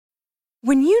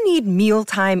When you need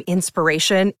mealtime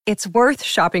inspiration, it's worth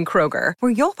shopping Kroger,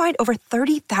 where you'll find over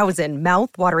 30,000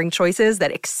 mouth-watering choices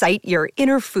that excite your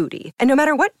inner foodie. And no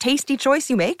matter what tasty choice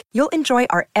you make, you'll enjoy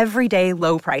our everyday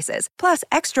low prices, plus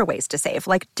extra ways to save,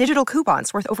 like digital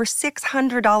coupons worth over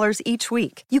 $600 each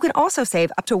week. You can also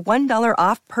save up to $1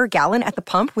 off per gallon at the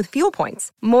pump with fuel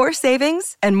points. More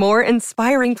savings and more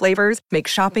inspiring flavors make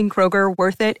shopping Kroger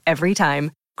worth it every time.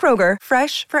 Kroger,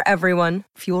 fresh for everyone.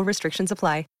 Fuel restrictions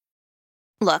apply.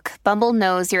 Look, Bumble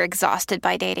knows you're exhausted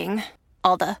by dating.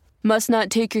 All the, must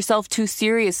not take yourself too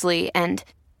seriously, and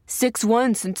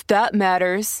 6'1" since that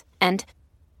matters, and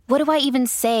what do I even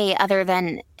say other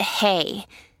than, hey?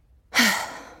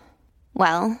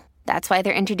 Well, that's why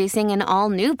they're introducing an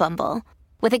all-new Bumble,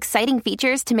 with exciting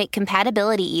features to make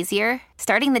compatibility easier,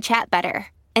 starting the chat better,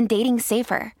 and dating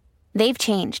safer. They've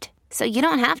changed, so you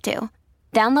don't have to.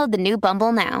 Download the new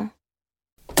Bumble now.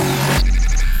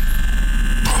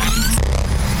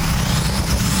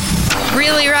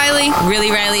 Really, Riley?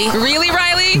 Really, Riley? Really,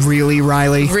 Riley? Really,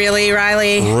 Riley? Really,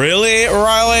 Riley? Really,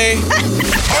 Riley?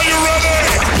 Are you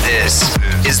ready? This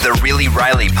is the Really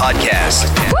Riley podcast.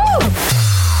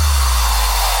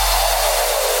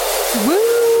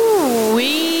 Woo!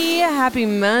 Wee! Happy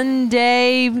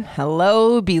Monday.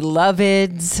 Hello,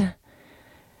 beloveds.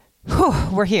 Whew,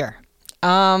 we're here.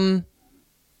 Welcome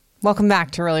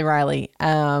back to Really Riley.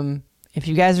 If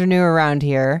you guys are new around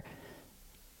here,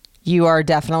 you are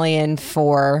definitely in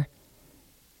for,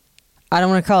 I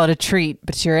don't want to call it a treat,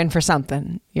 but you're in for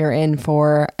something. You're in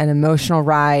for an emotional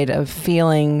ride of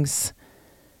feelings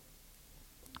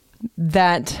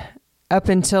that up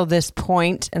until this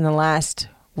point in the last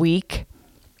week,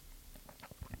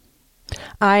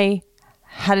 I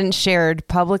hadn't shared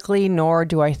publicly, nor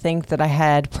do I think that I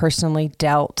had personally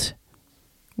dealt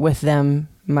with them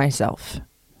myself.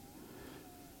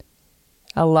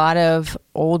 A lot of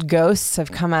old ghosts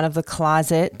have come out of the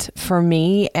closet for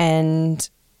me, and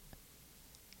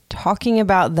talking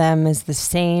about them is the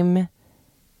same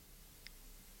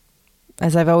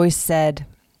as I've always said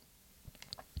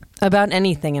about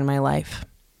anything in my life.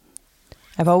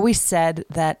 I've always said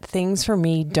that things for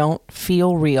me don't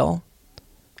feel real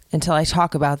until I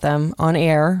talk about them on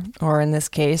air, or in this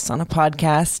case, on a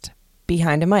podcast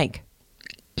behind a mic.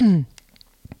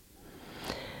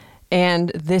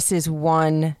 And this is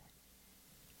one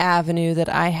avenue that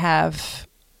I have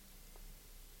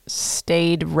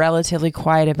stayed relatively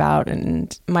quiet about,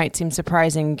 and might seem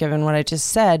surprising given what I just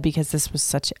said, because this was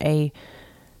such a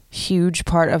huge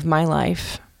part of my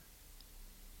life.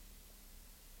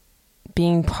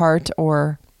 Being part,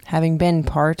 or having been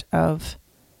part of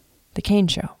the Kane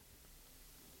show.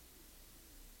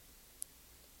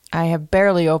 I have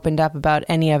barely opened up about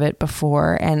any of it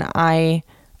before, and I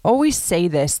always say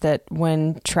this, that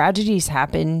when tragedies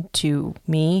happen to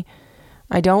me,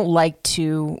 I don't like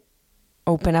to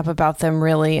open up about them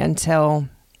really until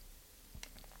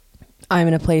I'm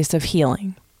in a place of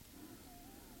healing.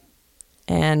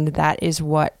 And that is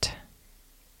what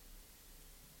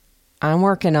I'm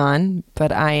working on,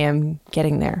 but I am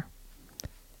getting there.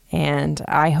 And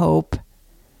I hope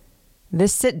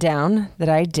this sit down that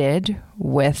I did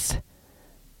with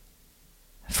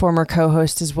former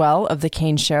co-host as well of the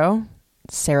Kane show,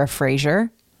 Sarah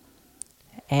Frazier,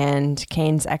 and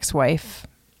Kane's ex-wife,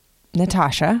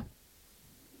 Natasha.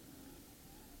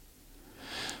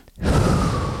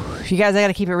 You guys, I got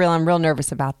to keep it real. I'm real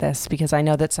nervous about this, because I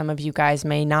know that some of you guys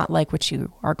may not like what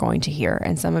you are going to hear,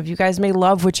 and some of you guys may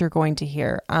love what you're going to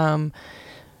hear.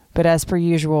 But as per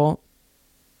usual,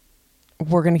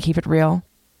 we're going to keep it real.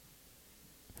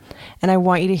 And I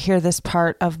want you to hear this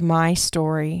part of my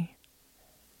story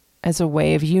as a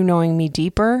way of you knowing me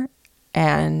deeper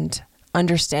and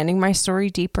understanding my story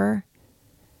deeper,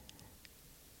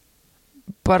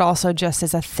 but also just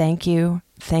as a thank you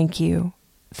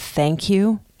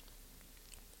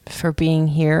for being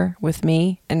here with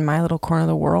me in my little corner of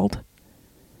the world,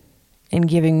 and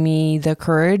giving me the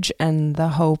courage and the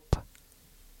hope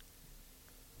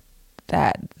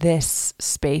that this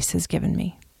space has given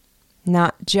me.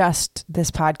 Not just this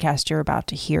podcast you're about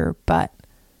to hear, but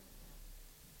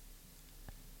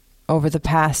over the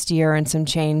past year and some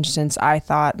change since I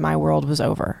thought my world was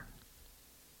over.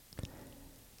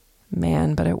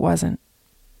 Man, but it wasn't.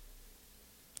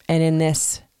 And in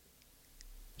this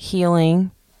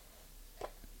healing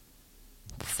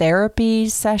therapy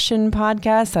session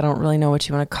podcast, I don't really know what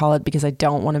you want to call it, because I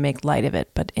don't want to make light of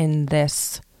it, but in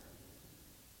this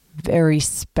very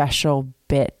special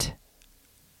bit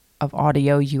of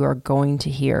audio you are going to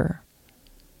hear,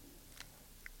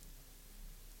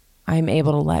 I'm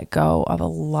able to let go of a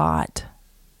lot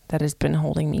that has been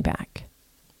holding me back.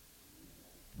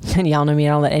 And y'all know me,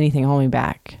 I don't let anything hold me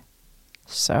back.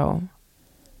 So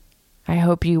I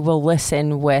hope you will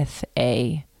listen with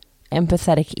a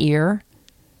empathetic ear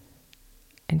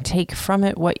and take from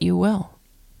it what you will.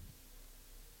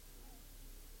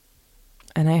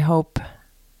 And I hope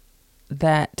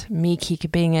that me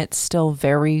keeping it still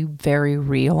very, very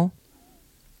real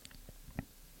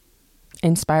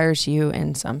inspires you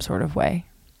in some sort of way,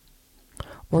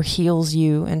 or heals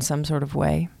you in some sort of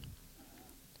way,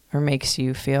 or makes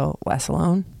you feel less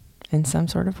alone in some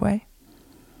sort of way.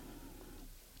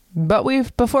 But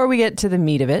before we get to the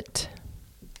meat of it,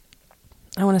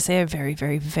 I want to say a very,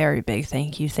 very, very big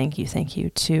thank you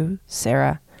to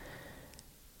Sarah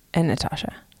and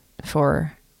Natasha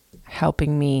for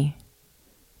helping me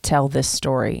tell this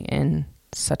story in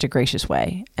such a gracious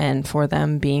way, and for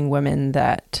them being women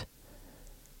that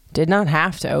did not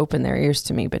have to open their ears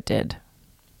to me, but did.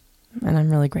 And I'm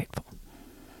really grateful.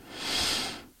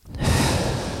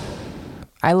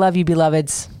 I love you,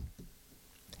 beloveds.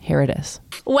 Here it is.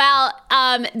 Well,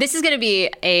 this is going to be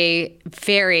a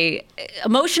very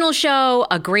emotional show,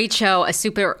 a great show, a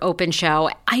super open show.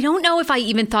 I don't know if I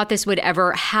even thought this would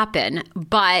ever happen,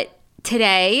 but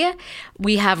today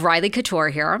we have Riley Couture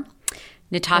here.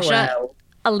 Natasha, Hello.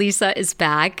 Elisa is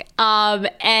back.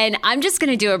 And I'm just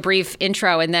going to do a brief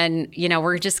intro, and then,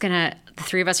 we're just going to, the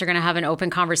three of us are going to have an open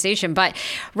conversation. But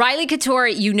Riley Couture,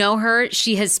 you know her.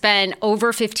 She has spent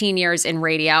over 15 years in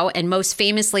radio, and most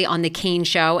famously on the Kane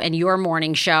show and Your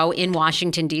Morning Show in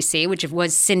Washington, D.C., which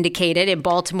was syndicated in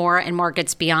Baltimore and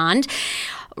markets beyond.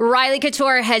 Riley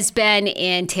Couture has been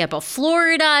in Tampa,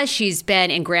 Florida. She's been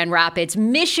in Grand Rapids,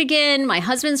 Michigan. My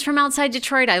husband's from outside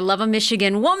Detroit. I love a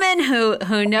Michigan woman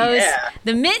who knows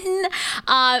the mitten,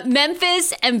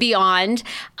 Memphis and beyond.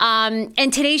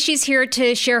 And today she's here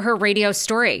to share her radio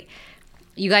story.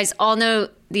 You guys all know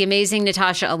the amazing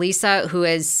Natasha Elisa, who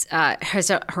has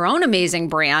her own amazing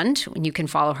brand, and you can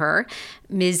follow her,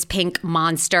 Ms. Pink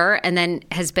Monster, and then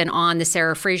has been on the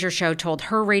Sarah Frazier show, told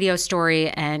her radio story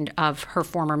and of her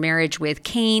former marriage with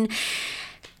Kane.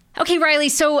 Okay, Riley,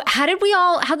 so how'd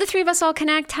the three of us all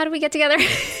connect? How did we get together?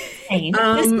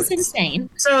 This is insane.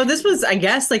 So this was, I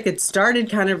guess, it started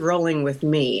kind of rolling with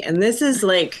me. And this is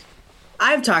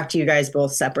I've talked to you guys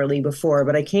both separately before,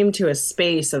 but I came to a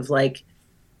space of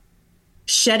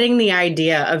shedding the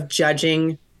idea of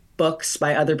judging books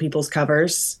by other people's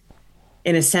covers,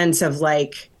 in a sense of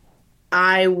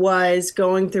I was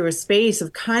going through a space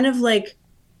of kind of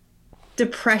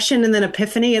depression and then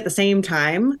epiphany at the same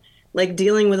time,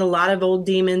 dealing with a lot of old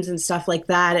demons and stuff like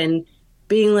that, and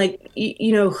being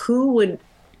who would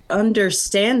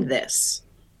understand this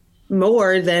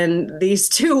more than these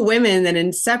two women that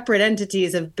in separate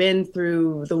entities have been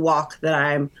through the walk that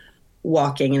I'm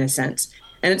walking, in a sense.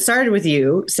 And it started with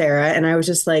you, Sarah, and I was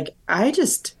just I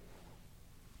just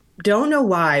don't know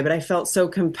why, but I felt so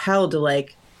compelled to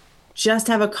just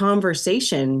have a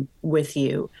conversation with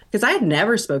you, because I had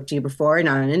never spoke to you before,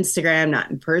 not on Instagram, not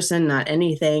in person, not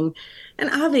anything. And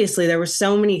obviously there were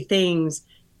so many things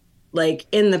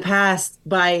in the past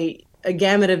by a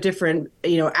gamut of different,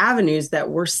 avenues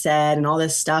that were said and all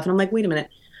this stuff. And I'm wait a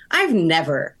minute, I've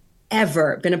never,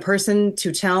 ever been a person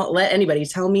to let anybody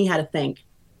tell me how to think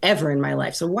ever in my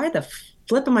life. So why the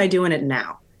flip am I doing it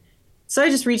now? So I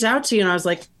just reached out to you and I was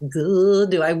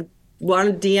do I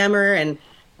want to DM her? And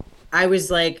I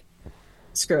was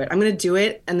screw it, I'm going to do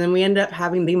it. And then we ended up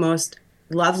having the most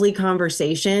lovely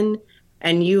conversation.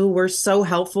 And you were so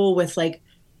helpful with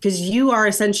because you are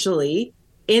essentially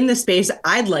in the space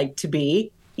I'd like to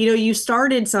be. You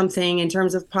started something in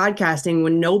terms of podcasting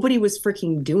when nobody was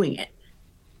freaking doing it.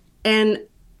 And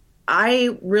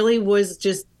I really was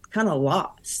just kind of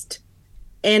lost,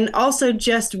 and also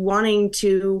just wanting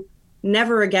to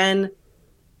never again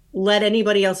let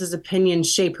anybody else's opinion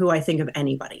shape who I think of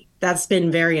anybody. That's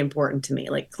been very important to me,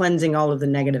 cleansing all of the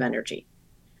negative energy.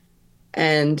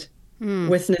 And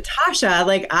with Natasha,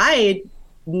 I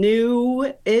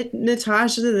knew it,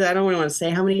 Natasha, I don't want to say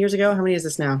how many years ago. How many is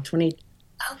this now? 20?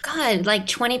 Oh, God,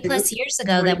 20 plus years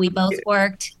ago that we both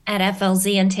worked at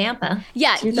FLZ in Tampa.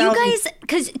 Yeah, you guys,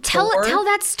 because tell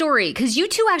that story, because you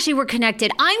two actually were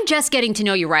connected. I'm just getting to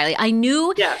know you, Riley. I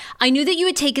knew that you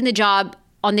had taken the job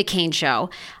on the Kane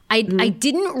show. I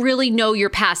didn't really know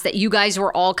your past, that you guys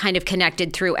were all kind of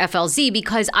connected through FLZ,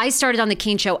 because I started on the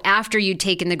Kane show after you'd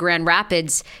taken the Grand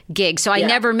Rapids gig. So I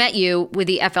never met you with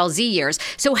the FLZ years.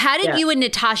 So how did you and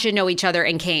Natasha know each other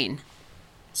in Kane?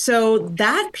 So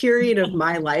that period of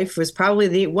my life was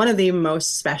probably one of the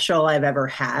most special I've ever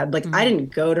had. I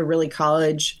didn't go to really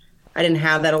college. I didn't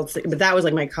have that old thing, but that was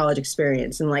my college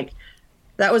experience. And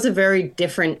that was a very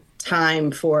different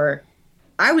time for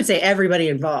I would say everybody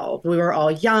involved. We were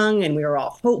all young and we were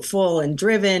all hopeful and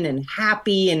driven and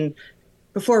happy and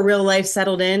before real life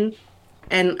settled in.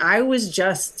 And I was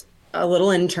just a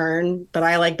little intern, but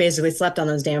I like basically slept on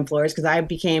those damn floors because I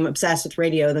became obsessed with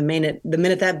radio. The minute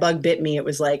that bug bit me, it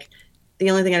was like the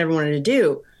only thing I ever wanted to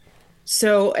do.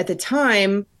 So at the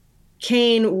time,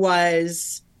 Kane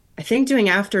was, I think, doing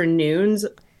afternoons,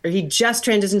 or he just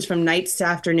transitioned from nights to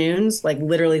afternoons, like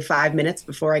literally 5 minutes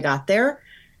before I got there.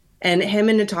 And him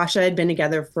and Natasha had been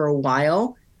together for a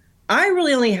while. I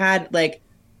really only had like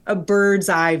a bird's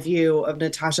eye view of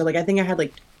Natasha. Like I think I had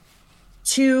like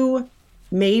 2,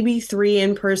 maybe 3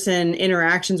 in-person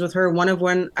interactions with her. One of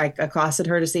when I accosted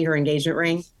her to see her engagement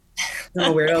ring.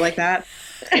 I'm a weirdo like that.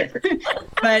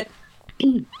 But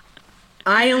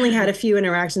I only had a few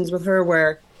interactions with her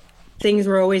where things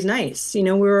were always nice. You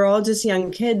know, we were all just young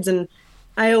kids. And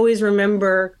I always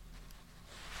remember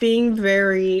being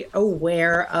very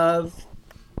aware of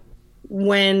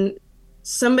when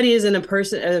somebody is in a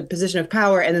position of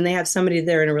power and then they have somebody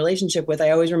they're in a relationship with.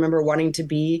 I always remember wanting to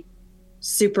be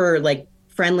super like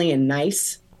friendly and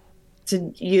nice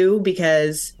to you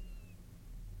because,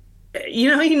 you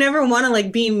know, you never want to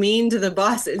like be mean to the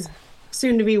boss's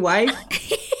soon to be wife.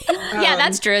 Yeah,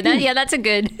 that's true. That's a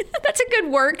good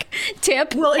work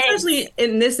tip. Well, especially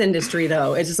in this industry,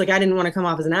 though, it's just like I didn't want to come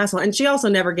off as an asshole, and she also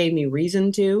never gave me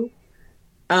reason to.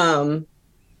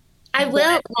 I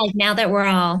will, like, now that we're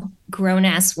all grown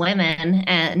ass women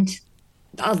and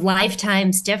a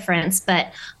lifetime's difference,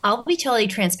 but I'll be totally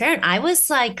transparent. I was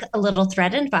like a little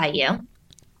threatened by you.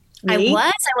 Me?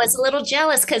 I was a little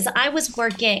jealous because I was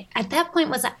working at that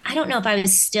point. I don't know if I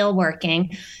was still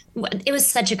working. It was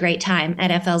such a great time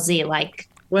at FLZ. Like,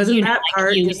 wasn't that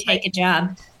part? You would take a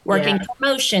job working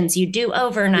promotions, you do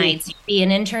overnights, you'd be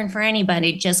an intern for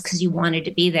anybody just because you wanted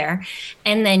to be there.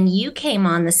 And then you came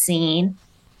on the scene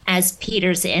as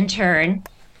Peter's intern.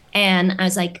 And I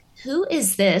was like, who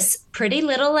is this pretty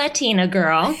little Latina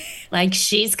girl? Like,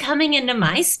 she's coming into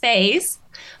my space.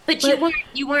 But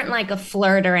you weren't like a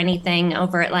flirt or anything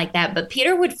over it like that. But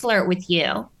Peter would flirt with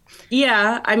you.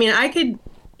 Yeah. I mean,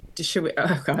 should we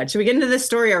get into this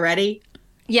story already?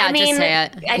 Yeah, I mean, just say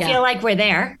it. I feel like we're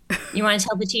there. You want to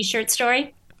tell the t-shirt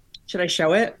story? Should I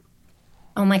show it?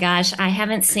 Oh my gosh, I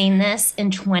haven't seen this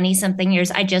in 20-something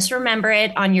years. I just remember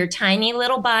it on your tiny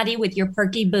little body with your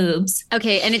perky boobs.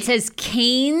 Okay, and it says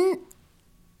Kane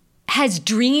has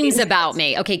dreams about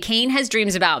me. Okay, Kane has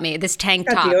dreams about me. This tank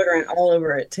got top. Deodorant all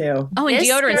over it too. Oh, and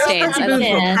deodorant stains. I love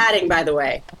padding, by the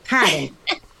way. Padding.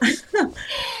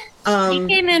 He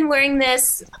came in wearing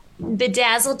this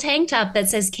bedazzled tank top that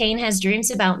says Kane has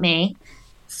dreams about me.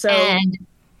 And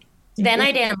then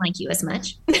I didn't like you as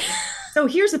much. So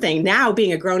here's the thing. Now,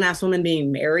 being a grown-ass woman,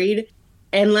 being married,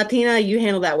 and Latina, you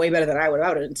handled that way better than I would. I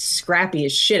would have been scrappy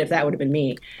as shit if that would have been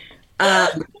me.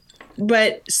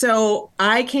 But so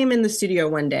I came in the studio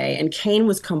one day, and Kane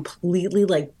was completely,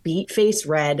 like, beet-faced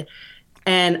red.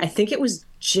 And I think it was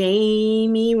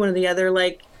Jamie, one of the other,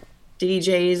 like,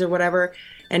 DJs or whatever.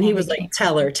 And he was like,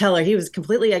 tell her. He was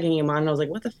completely egging him on. And I was like,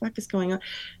 what the fuck is going on?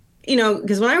 You know,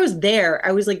 because when I was there,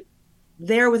 I was, like,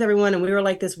 there with everyone, and we were,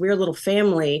 like, this weird little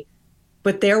family.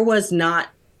 But there was not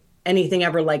anything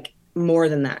ever like more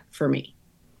than that for me.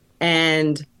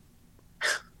 And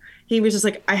he was just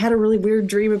like, I had a really weird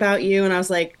dream about you. And I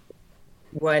was like,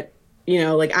 what? You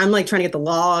know, like, I'm like trying to get the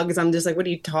logs. I'm just like, what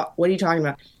are you talking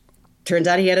about? Turns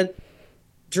out he had a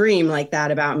dream like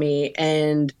that about me.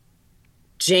 And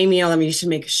Jamie yelled at me, you should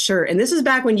make a shirt. And this is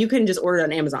back when you couldn't just order it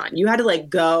on Amazon. You had to like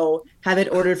go have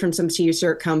it ordered from some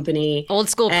t-shirt company. Old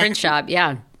school print shop.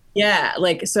 Yeah. Yeah,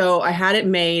 like, so I had it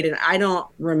made, and I don't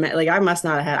remember, like, I must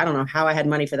not have had, I don't know how I had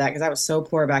money for that, because I was so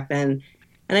poor back then.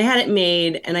 And I had it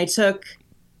made, and I took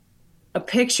a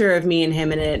picture of me and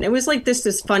him in it, and it was, like,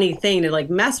 this funny thing to, like,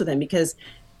 mess with him, because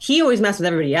he always messed with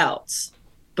everybody else,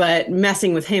 but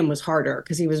messing with him was harder,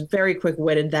 because he was very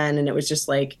quick-witted then, and it was just,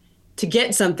 like, to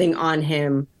get something on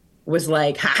him was,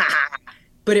 like, ha, ha, ha,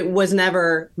 but it was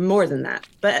never more than that.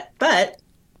 But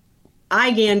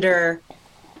I gander...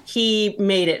 He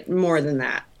made it more than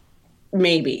that,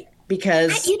 maybe,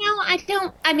 because...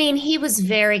 he was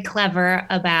very clever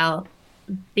about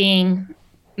being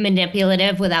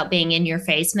manipulative without being in your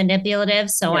face manipulative.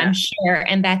 So I'm sure,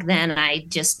 and back then I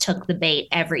just took the bait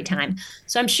every time.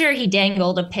 So I'm sure he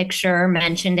dangled a picture,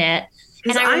 mentioned it.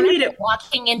 And I remember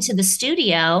walking into the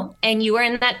studio and you were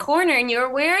in that corner and you were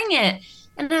wearing it.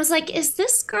 And I was like, is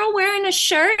this girl wearing a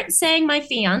shirt saying my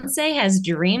fiance has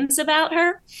dreams about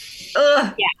her?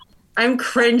 Ugh. Yeah. I'm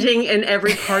cringing in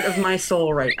every part of my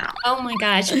soul right now. Oh my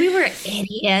gosh, we were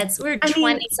idiots. We were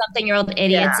 20-something-year-old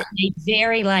idiots. Yeah. And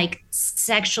very like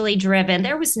sexually driven.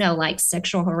 There was no like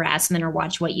sexual harassment or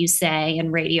watch what you say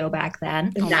and radio back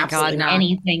then. Oh my God, no.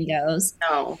 Anything goes.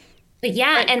 No. But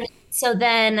yeah, and so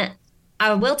then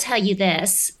I will tell you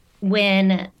this.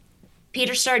 When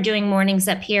Peter started doing mornings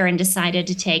up here and decided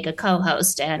to take a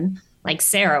co-host, and like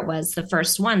Sarah was the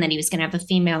first one that he was going to have a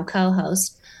female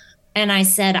co-host. And I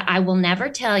said, I will never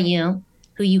tell you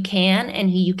who you can and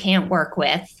who you can't work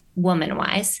with,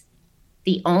 woman-wise.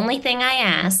 The only thing I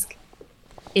ask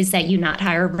is that you not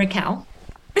hire Raquel.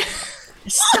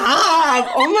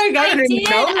 Stop! Oh my God, I didn't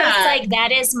know that. I was like,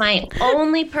 that is my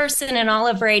only person in all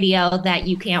of radio that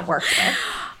you can't work with.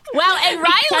 Wow, and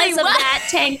Riley, because of that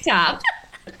tank top.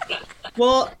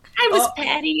 Well, I was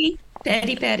petty.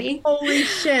 Holy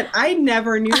shit, I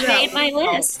never knew that. I made my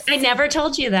list. I never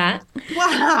told you that.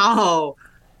 Wow.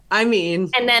 I mean.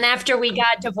 And then after we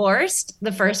got divorced,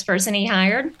 the first person he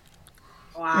hired,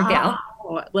 wow.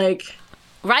 Raquel. Like,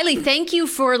 Riley, thank you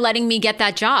for letting me get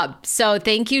that job. So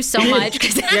thank you so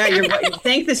much. Yeah, you're right.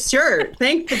 Thank the shirt.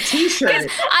 Thank the t-shirt.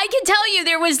 I can tell you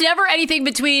there was never anything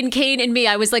between Kane and me.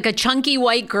 I was like a chunky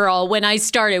white girl when I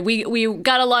started. We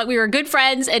got along. We were good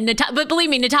friends. But believe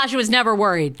me, Natasha was never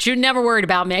worried. She was never worried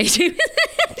about me.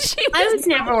 I was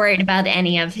never worried about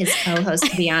any of his co-hosts,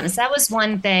 to be honest. That was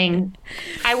one thing.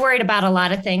 I worried about a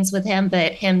lot of things with him,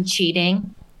 but him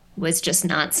cheating was just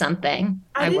not something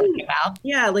I worried about.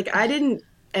 Yeah, like I didn't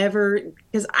ever,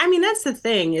 because I mean that's the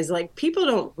thing is like people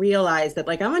don't realize that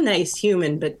like I'm a nice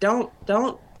human, but don't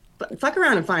fuck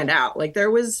around and find out. Like there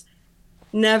was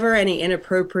never any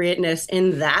inappropriateness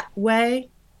in that way,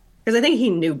 because I think he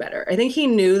knew better. I think he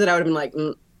knew that I would have been like,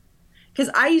 because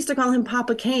I used to call him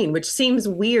Papa Kane, which seems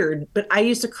weird, but I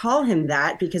used to call him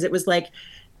that because it was like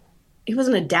he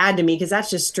wasn't a dad to me, because that's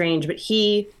just strange, but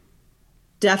he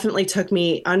definitely took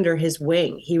me under his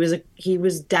wing. He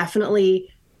was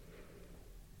definitely,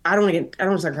 I don't want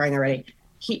to start crying already.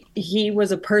 He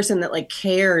was a person that like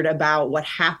cared about what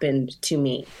happened to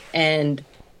me, and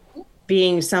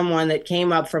being someone that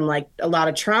came up from like a lot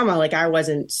of trauma, like I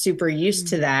wasn't super used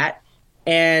to that.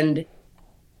 And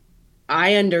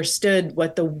I understood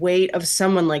what the weight of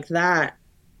someone like that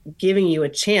giving you a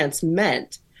chance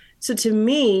meant. So to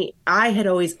me, I had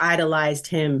always idolized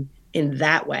him in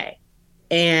that way.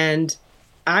 And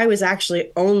I was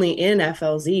actually only in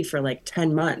FLZ for like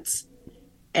 10 months.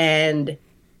 And,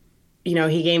 you know,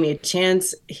 he gave me a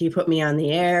chance. He put me on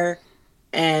the air.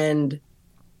 And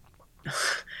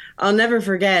I'll never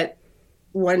forget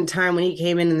one time when he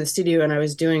came in the studio and I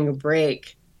was doing a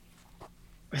break.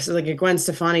 It was like a Gwen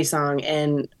Stefani song.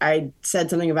 And I said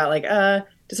something about like,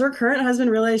 does her current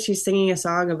husband realize she's singing a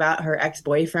song about her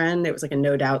ex-boyfriend? It was like a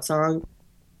No Doubt song.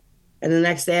 And the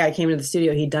next day I came to the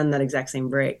studio, he'd done that exact same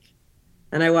break.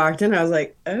 And I walked in, I was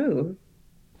like, oh.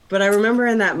 But I remember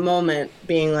in that moment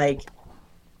being like,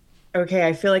 okay,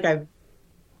 I feel like I'm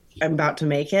about to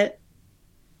make it.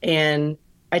 And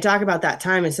I talk about that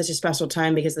time as such a special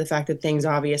time because of the fact that things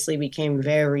obviously became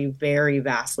very, very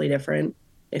vastly different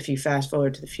if you fast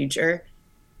forward to the future.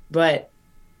 But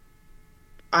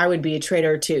I would be a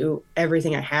traitor to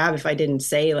everything I have if I didn't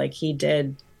say like he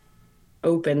did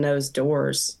open those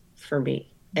doors for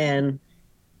me. And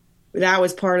that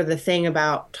was part of the thing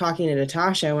about talking to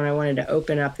Natasha when I wanted to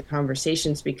open up the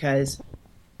conversations, because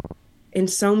in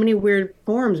so many weird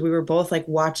forms, we were both like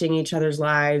watching each other's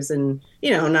lives and, you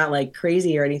know, not like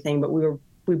crazy or anything, but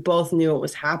we both knew what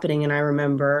was happening. And I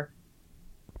remember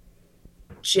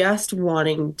just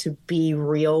wanting to be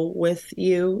real with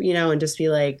you, you know, and just be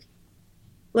like,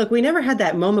 look, we never had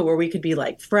that moment where we could be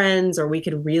like friends or we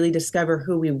could really discover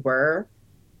who we were.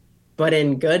 But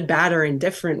in good, bad, or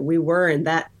indifferent, we were in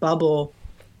that bubble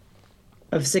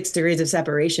of 6 degrees of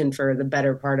separation for the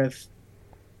better part of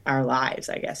our lives,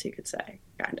 I guess you could say,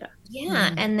 kind of.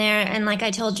 Yeah. And like I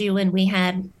told you when we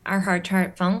had our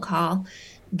heart-to-heart phone call,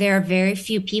 there are very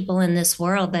few people in this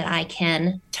world that I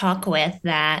can talk with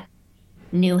that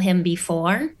knew him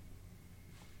before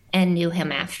and knew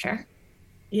him after.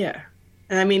 Yeah.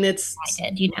 And I mean, I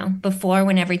did, you know, before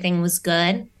when everything was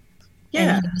good.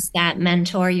 Yeah. And he was that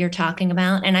mentor you're talking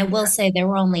about. And I will say there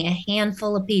were only a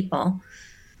handful of people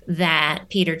that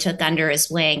Peter took under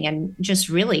his wing and just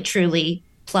really, truly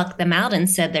plucked them out and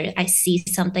said that I see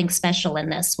something special in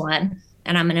this one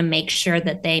and I'm going to make sure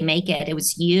that they make it. It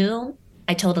was you.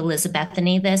 I told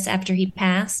Elizabethany this after he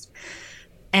passed.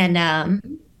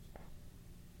 And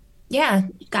yeah,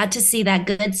 got to see that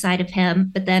good side of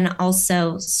him, but then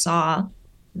also saw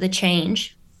the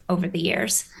change over the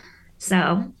years.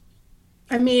 So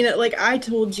I mean, like I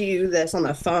told you this on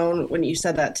the phone when you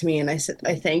said that to me, and I said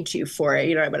I thanked you for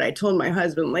it, but I told my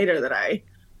husband later that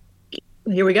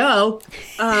here we go.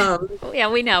 Yeah,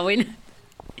 we know.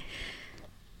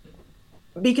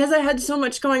 Because I had so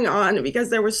much going on, because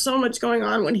there was so much going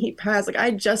on when he passed. Like I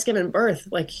had just given birth,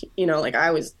 like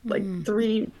I was like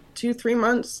 3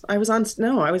 months. I was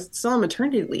still on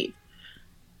maternity leave.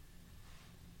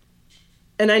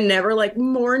 And I never like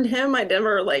mourned him. I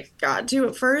never like got to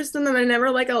at first, and then I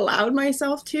never like allowed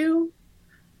myself to.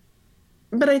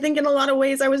 But I think in a lot of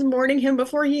ways I was mourning him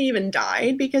before he even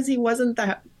died, because he wasn't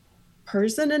that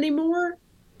person anymore.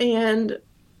 And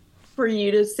for you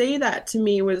to say that to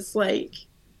me was like,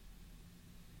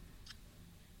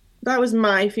 that was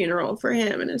my funeral for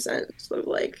him, in a sense of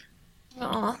like,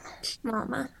 oh,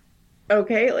 mama.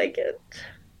 Okay, like it.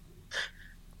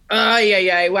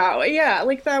 Yeah, wow. Yeah,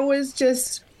 like that was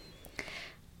just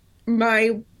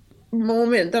my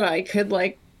moment that I could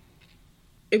like,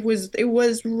 it was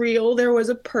real. There was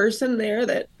a person there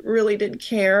that really did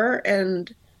care,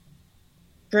 and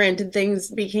granted, things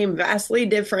became vastly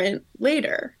different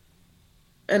later.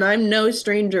 And I'm no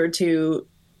stranger to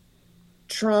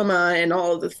trauma and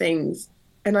all of the things,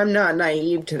 and I'm not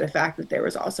naive to the fact that there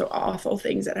was also awful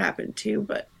things that happened too,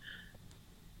 but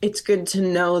it's good to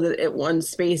know that at one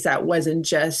space that wasn't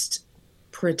just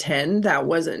pretend, that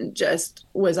wasn't just,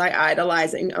 was I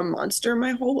idolizing a monster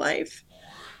my whole life?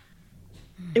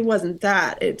 It wasn't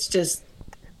that. It's just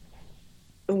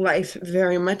life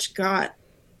very much got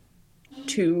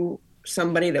to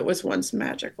somebody that was once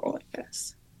magical, I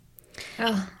guess.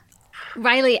 Oh.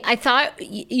 Riley, I thought,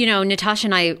 Natasha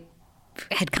and I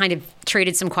had kind of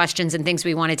traded some questions and things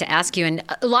we wanted to ask you. And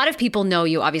a lot of people know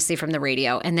you obviously from the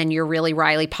radio, and then your Really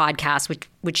Riley podcast,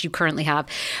 which you currently have.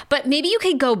 But maybe you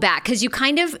could go back, because you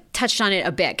kind of touched on it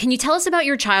a bit. Can you tell us about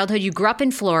your childhood? You grew up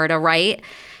in Florida, right?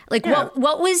 Like, yeah.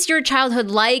 What was your childhood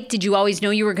like? Did you always know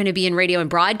you were going to be in radio and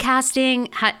broadcasting?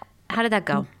 How did that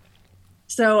go?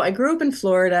 So I grew up in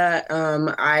Florida.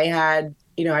 I have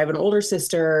an older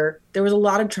sister. There was a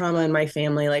lot of trauma in my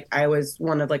family. Like I was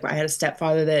I had a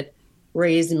stepfather that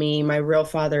raised me. My real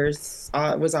father's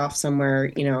was off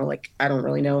somewhere, I don't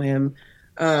really know him.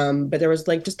 But there was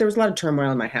a lot of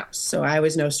turmoil in my house. So I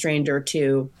was no stranger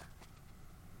to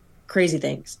crazy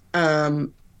things.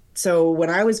 So when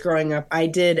I was growing up, I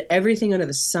did everything under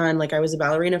the sun. Like I was a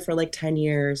ballerina for like 10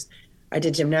 years. I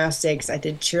did gymnastics. I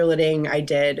did cheerleading. I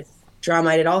did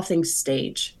drama. I did all things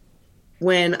stage.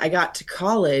 When I got to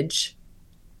college,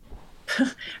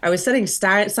 I was studying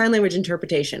sign language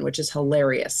interpretation, which is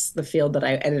hilarious, the field that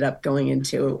I ended up going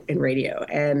into in radio.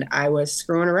 And I was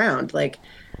screwing around. Like,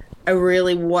 I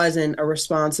really wasn't a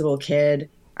responsible kid.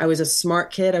 I was a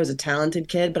smart kid. I was a talented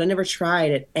kid, but I never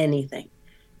tried at anything.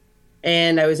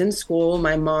 And I was in school.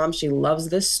 My mom, she loves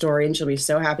this story, and she'll be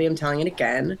so happy I'm telling it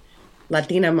again.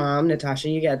 Latina mom, Natasha,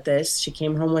 you get this. She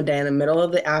came home one day in the middle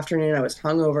of the afternoon. I was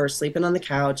hungover, sleeping on the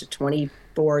couch at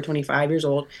 24, 25 years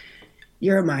old.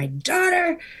 You're my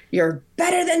daughter. You're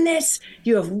better than this.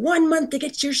 You have 1 month to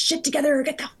get your shit together or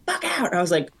get the fuck out. I was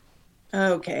like,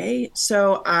 okay.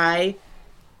 So I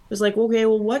was like, okay,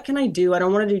 well, what can I do? I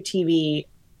don't want to do TV,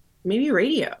 maybe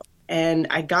radio. And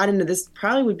I got into this,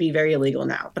 probably would be very illegal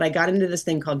now, but I got into this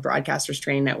thing called Broadcasters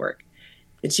Training Network.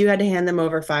 That you had to hand them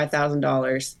over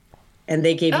 $5,000 and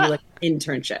they gave you like an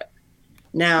internship.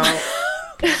 Now,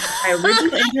 my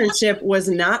original internship was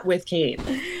not with Kane.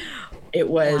 It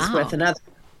was with another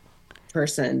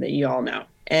person that you all know.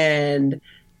 And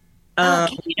can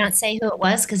you not say who it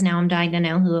was? Because now I'm dying to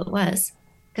know who it was.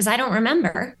 Because I don't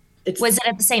remember. Was it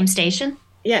at the same station?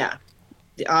 Yeah.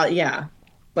 Yeah.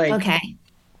 Like, okay.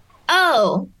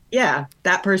 Oh. Yeah,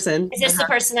 that person. Is this the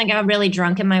person that got really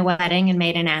drunk in my wedding and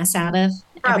made an ass out of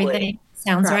everything?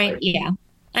 Sounds right. Yeah.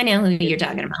 I know who you're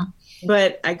talking about.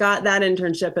 But I got that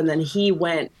internship, and then he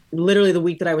went literally the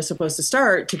week that I was supposed to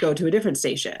start to go to a different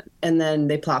station. And then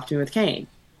they plopped me with Kane,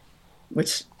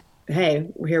 which, hey,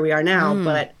 here we are now.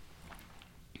 But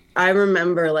I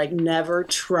remember like never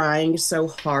trying so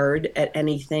hard at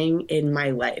anything in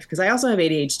my life. Because I also have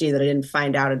ADHD that I didn't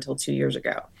find out until 2 years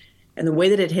ago. And the way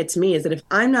that it hits me is that if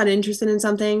I'm not interested in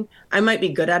something, I might be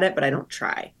good at it, but I don't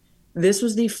try. This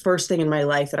was the first thing in my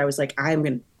life that I was like, I'm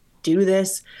going to do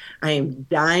this. I am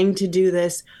dying to do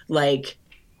this. Like,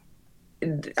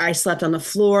 I slept on the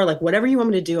floor. Like, whatever you want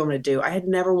me to do, I'm going to do. I had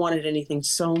never wanted anything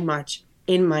so much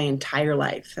in my entire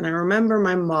life. And I remember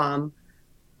my mom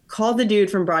called the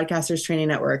dude from Broadcasters Training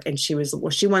Network, and she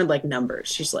wanted like numbers.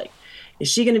 She's like, is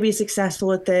she going to be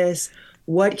successful at this?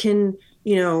 What can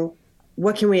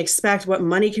what can we expect? What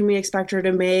money can we expect her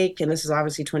to make? And this is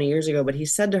obviously 20 years ago, but he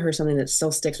said to her something that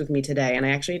still sticks with me today. And I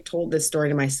actually told this story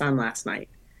to my son last night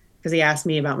because he asked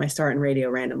me about my start in radio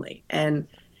randomly. And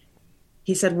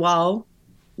he said, well,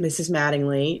 Mrs.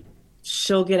 Mattingly,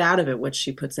 she'll get out of it what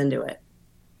she puts into it.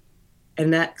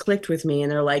 And that clicked with me.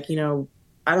 And they're like, you know,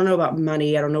 I don't know about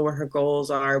money. I don't know where her goals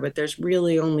are, but there's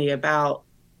really only about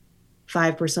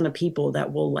 5% of people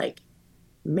that will like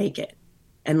make it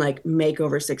and like make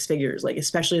over six figures, like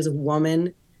especially as a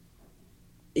woman,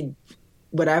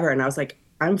 whatever. And I was like,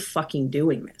 I'm fucking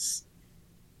doing this.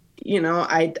 You know,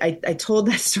 I told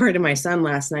that story to my son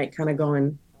last night, kind of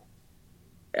going,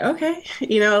 okay,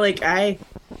 you know, like I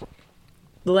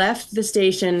left the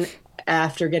station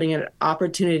after getting an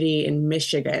opportunity in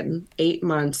Michigan 8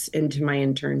 months into my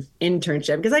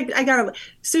internship because I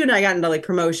got into like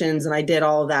promotions and I did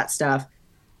all of that stuff.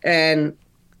 And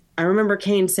I remember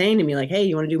Kane saying to me like, hey,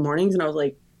 you want to do mornings? And I was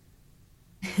like,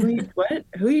 what?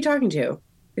 Who are you talking to?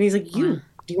 And he's like, do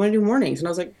you want to do mornings? And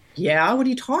I was like, yeah, what are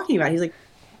you talking about? He's like,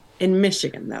 in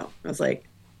Michigan though. I was like,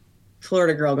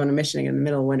 Florida girl going to Michigan in the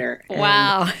middle of winter. And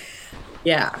wow.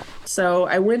 Yeah. So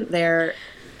I went there.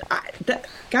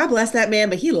 God bless that man,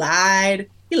 but he lied.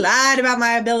 He lied about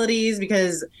my abilities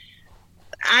because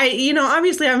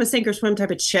obviously I'm a sink or swim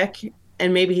type of chick,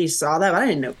 and maybe he saw that, but I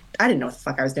didn't know what the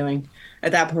fuck I was doing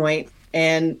at that point.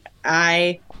 And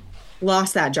I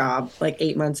lost that job like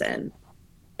 8 months in.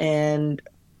 And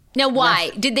now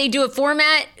why? Did they do a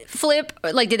format flip?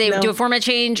 Like, did they do a format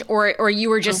change, or you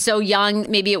were just so young,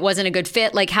 maybe it wasn't a good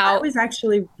fit? Like how? I was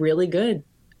actually really good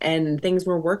and things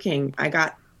were working. I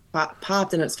got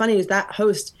popped. And it's funny is that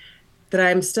host that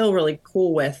I'm still really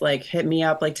cool with, like hit me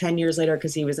up like 10 years later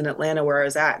because he was in Atlanta where I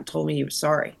was at and told me he was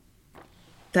sorry.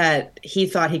 That he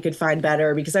thought he could find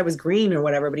better because I was green or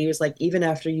whatever. But he was like, even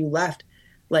after you left,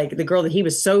 like the girl that he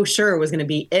was so sure was going to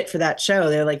be it for that show,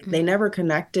 they're like, they never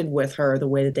connected with her the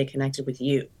way that they connected with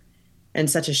you in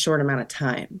such a short amount of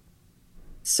time.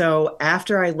 So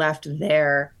after I left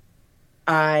there,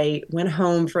 I went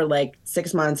home for like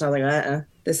 6 months. And I was like,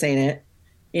 this ain't it.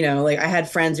 You know, like I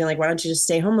had friends being like, why don't you just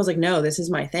stay home? I was like, no, this is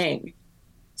my thing.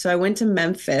 So I went to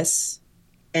Memphis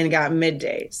and got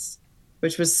middays,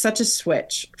 which was such a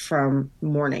switch from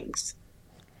mornings.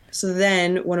 So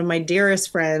then one of my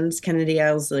dearest friends, Kennedy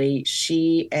Elsley,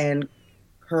 she and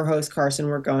her host Carson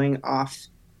were going off.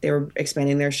 They were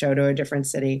expanding their show to a different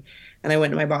city. And I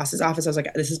went to my boss's office. I was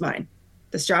like, this is mine.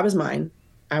 This job is mine.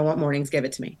 I want mornings. Give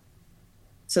it to me.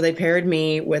 So they paired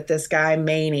me with this guy,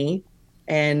 Maney,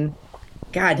 and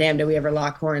God damn, did we ever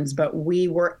lock horns? But we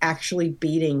were actually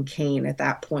beating Kane at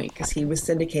that point because he was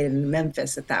syndicated in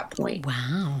Memphis at that point.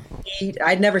 Wow.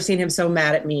 I'd never seen him so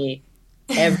mad at me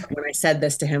ever when I said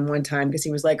this to him one time because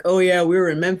he was like, oh, yeah, we were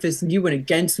in Memphis and you went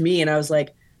against me. And I was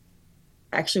like,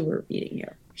 actually, we were beating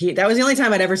you. That was the only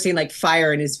time I'd ever seen like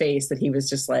fire in his face that he was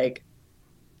just like,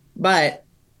 but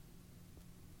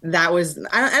that was,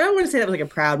 I don't want to say that was like a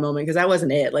proud moment because that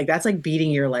wasn't it. Like that's like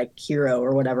beating your like hero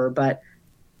or whatever. But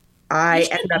I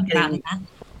ended up getting,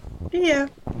 yeah.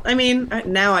 I mean,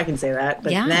 now I can say that,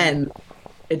 but then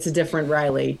it's a different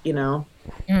Riley, you know.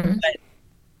 Mm-hmm. But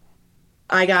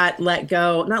I got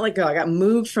not let go. I got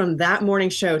moved from that morning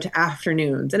show to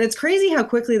afternoons, and it's crazy how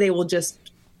quickly they will just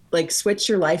like switch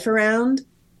your life around.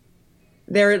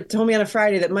 They told me on a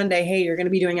Friday that Monday, hey, you're going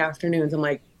to be doing afternoons. I'm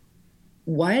like,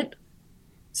 what?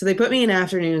 So they put me in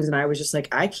afternoons, and I was just like,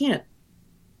 I can't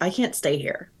stay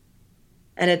here.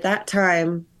 And at that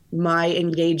time, my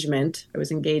engagement, I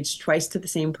was engaged twice to the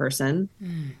same person,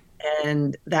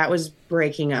 and that was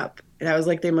breaking up. That was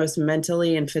like the most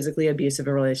mentally and physically abusive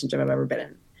relationship I've ever been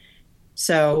in.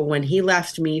 So when he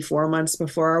left me 4 months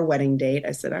before our wedding date,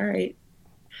 I said, all right,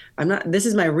 this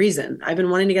is my reason. I've been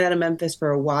wanting to get out of Memphis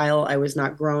for a while. I was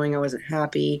not growing. I wasn't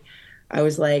happy. I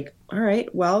was like, all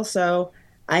right, well, so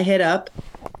I hit up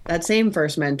that same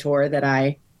first mentor that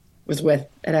I was with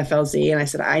at FLZ, and I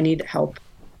said, I need help.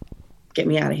 Get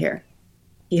me out of here.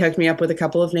 He hooked me up with a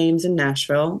couple of names in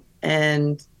Nashville,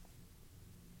 and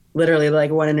literally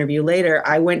like one interview later,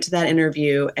 I went to that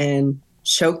interview and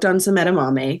choked on some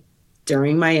edamame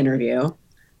during my interview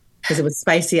because it was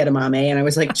spicy edamame, and I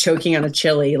was like choking on a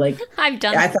chili. Like I've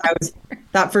done. I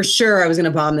thought for sure I was going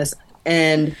to bomb this,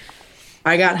 and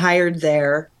I got hired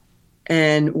there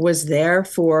and was there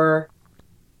for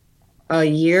a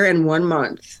year and 1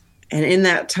 month. And in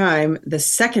that time, the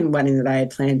second wedding that I had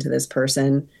planned to this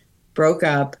person broke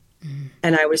up,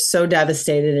 and I was so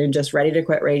devastated and just ready to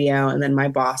quit radio. And then my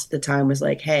boss at the time was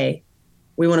like, hey,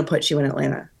 we want to put you in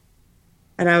Atlanta.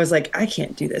 And I was like, I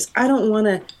can't do this.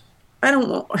 Well,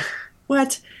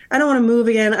 what? I don't want to move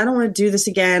again. I don't want to do this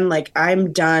again. Like,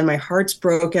 I'm done. My heart's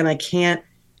broken. I can't.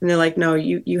 And they're like, no,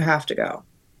 you have to go.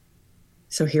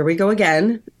 So here we go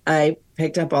again. I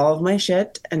picked up all of my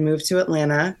shit and moved to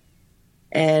Atlanta.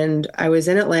 And I was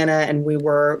in Atlanta, and we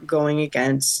were going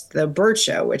against the Burt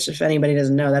Show, which, if anybody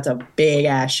doesn't know, that's a big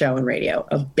ass show in radio,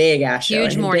 a big ass show.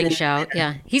 Huge morning show.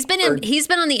 Yeah. He's been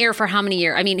on the air for how many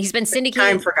years? I mean, he's been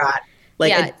syndicated. I forgot.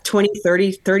 Like 20,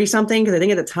 30 something. Cause I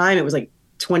think at the time it was like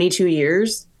 22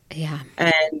 years. Yeah.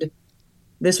 And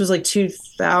this was like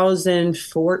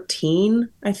 2014,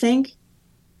 I think.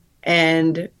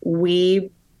 And we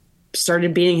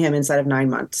started beating him inside of 9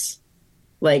 months.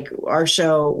 Like, our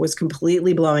show was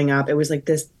completely blowing up. It was like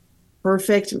this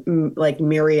perfect, like,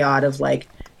 myriad of like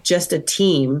just a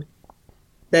team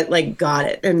that like got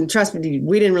it. And trust me,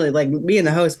 we didn't really like, me and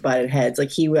the host butted heads.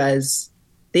 Like, he was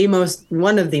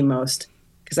one of the most,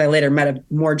 because I later met a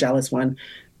more jealous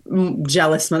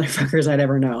motherfuckers I'd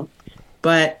ever known.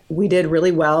 But we did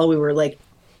really well. We were like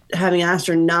having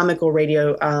astronomical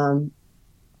radio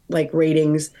like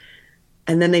ratings.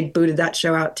 And then they booted that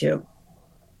show out too.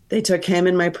 They took him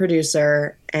and my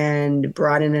producer and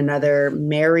brought in another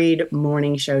married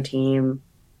morning show team.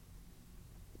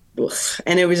 Ugh.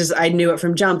 And it was just, I knew it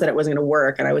from jump that it wasn't going to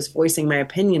work. And I was voicing my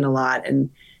opinion a lot. And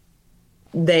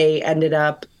they ended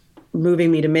up moving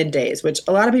me to middays, which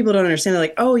a lot of people don't understand. They're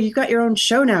like, oh, you got your own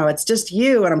show now. It's just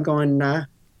you. And I'm going, nah.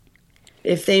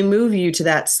 If they move you to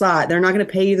that slot, they're not going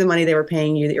to pay you the money they were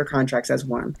paying you that your contract says,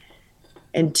 one.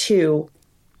 And two,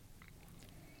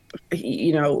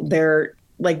 you know, they're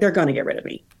going to get rid of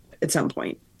me at some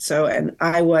point. So, and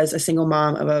I was a single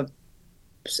mom of a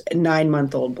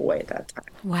 9-month-old boy at that time.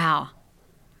 Wow.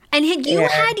 And had you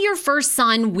had your first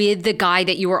son with the guy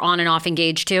that you were on and off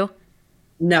engaged to?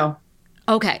 No.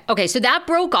 Okay. So that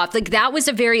broke off. Like, that was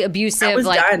a very abusive,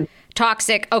 like done.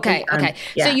 Toxic. Okay.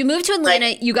 Yeah. So you moved to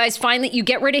Atlanta. You guys you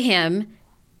get rid of him.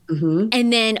 Mm-hmm.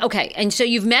 And then, and so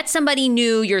you've met somebody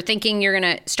new. You're thinking you're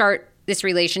going to start this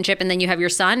relationship, and then you have your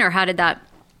son, or how did that?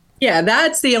 Yeah,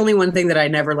 that's the only one thing that I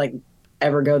never like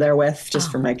ever go there with, just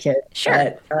for my kid.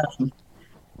 Sure. But,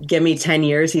 give me 10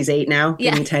 years. He's 8 now.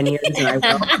 Give me 10 years and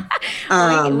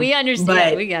I will. We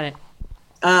understand. We get it.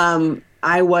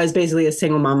 I was basically a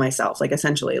single mom myself, like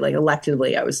essentially, like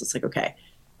electively, I was just like, okay.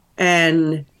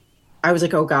 And I was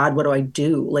like, oh God, what do I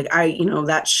do? Like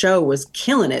that show was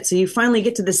killing it. So you finally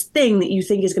get to this thing that you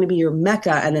think is going to be your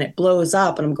mecca, and then it blows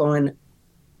up, and I'm going,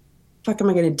 fuck am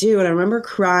I going to do? And I remember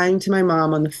crying to my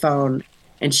mom on the phone,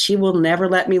 and she will never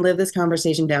let me live this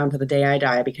conversation down to the day I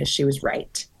die, because she was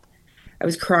right. I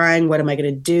was crying. What am I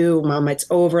going to do? Mom, it's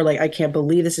over. Like, I can't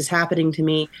believe this is happening to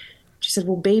me. She said,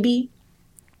 well, baby,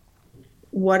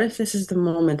 what if this is the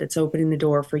moment that's opening the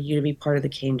door for you to be part of the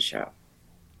Kane show?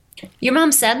 Your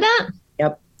mom said that?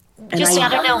 Yep. And just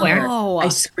out of nowhere. I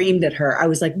screamed at her. I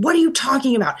was like, what are you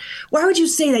talking about? Why would you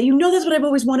say that? You know that's what I've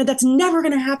always wanted. That's never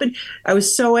going to happen. I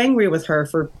was so angry with her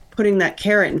for putting that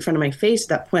carrot in front of my face. At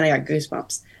that point, I got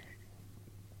goosebumps.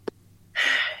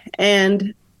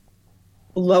 And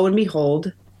lo and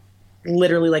behold,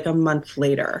 literally like a month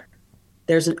later,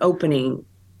 there's an opening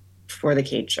for the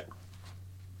Kane show.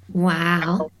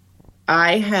 Wow.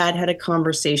 I had a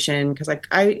conversation, because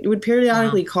I would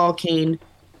periodically call Kane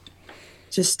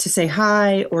just to say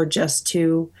hi, or just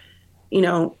to,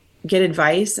 get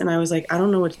advice. And I was like, I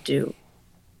don't know what to do.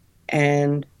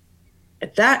 And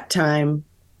at that time,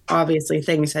 obviously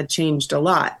things had changed a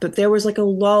lot, but there was like a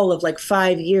lull of like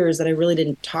 5 years that I really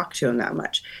didn't talk to him that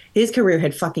much. His career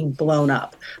had fucking blown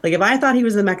up. Like, if I thought he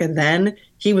was the Mecca then,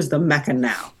 he was the Mecca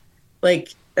now.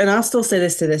 Like, and I'll still say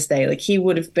this to this day, like, he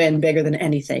would have been bigger than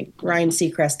anything. Ryan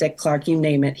Seacrest, Dick Clark, you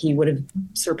name it, he would have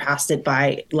surpassed it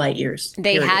by light years.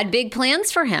 They had big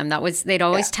plans for him. They'd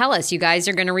always tell us, you guys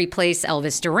are going to replace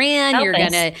Elvis Duran. You're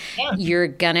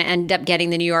going to end up getting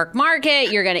the New York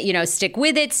market. You're going to, stick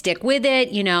with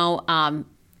it.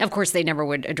 Of course, they never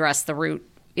would address the root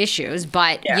issues,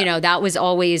 but that was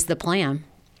always the plan.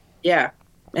 Yeah.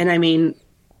 And I mean,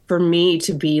 for me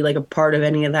to be like a part of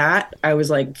any of that, I was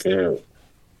like, ew.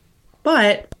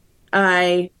 But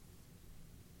I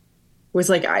was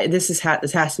like, this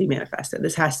has to be manifested.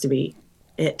 This has to be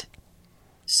it.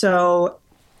 So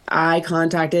I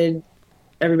contacted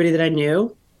everybody that I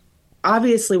knew.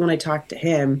 Obviously, when I talked to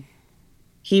him,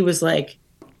 he was like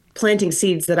planting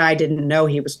seeds that I didn't know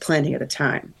he was planting at the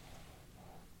time.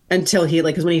 Until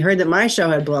because when he heard that my show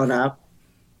had blown up,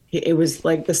 it was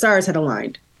like the stars had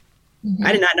aligned. Mm-hmm.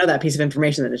 I did not know that piece of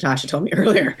information that Natasha told me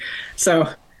earlier. So,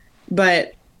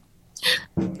 but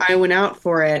I went out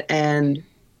for it, and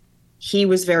he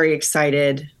was very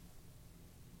excited.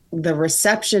 The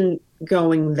reception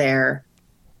going there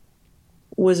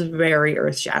was very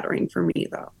earth-shattering for me,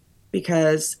 though,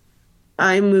 because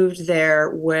I moved there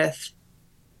with,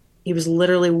 he was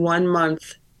literally 1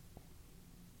 month.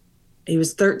 He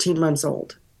was 13 months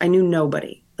old. I knew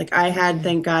nobody. Like I had,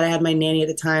 thank God I had my nanny at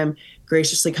the time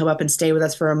graciously come up and stay with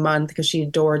us for a month because she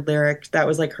adored Lyric. That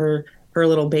was like her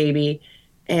little baby.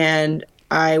 And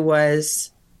I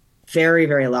was very,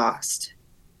 very lost.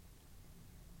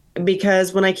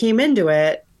 Because when I came into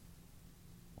it,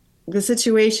 the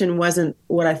situation wasn't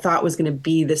what I thought was going to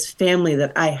be this family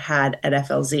that I had at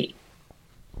FLZ.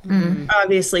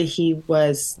 Obviously, he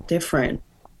was different.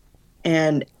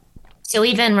 And so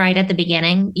even right at the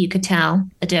beginning, you could tell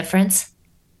a difference?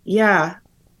 Yeah.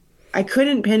 I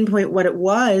couldn't pinpoint what it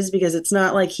was because it's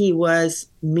not like he was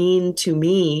mean to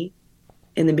me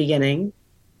in the beginning.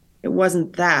 It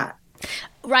wasn't that.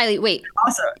 Riley, wait.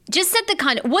 Also, just set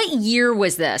the what year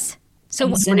was this? So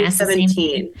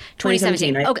 2017.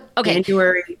 2017. Okay.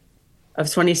 January of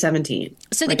 2017.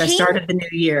 So I started the new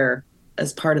year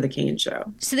as part of the Kane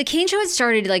show. So the Kane show had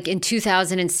started like in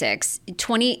 2006.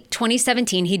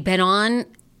 2017, he'd been on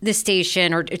the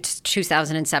station, or it's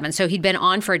 2007. So he'd been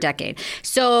on for a decade.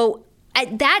 So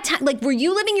at that time, like, were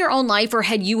you living your own life, or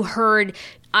had you heard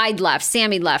I'd left,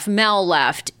 Sammy left, Mel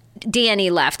left,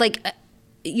 Danny left, like,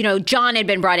 John had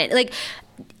been brought in? Like,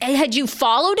 had you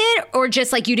followed it, or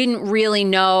just like you didn't really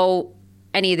know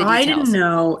any of the details? I didn't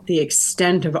know the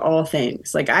extent of all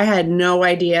things. Like, I had no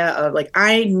idea of, like,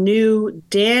 I knew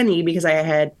Danny because I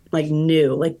had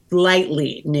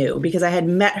lightly knew, because I had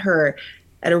met her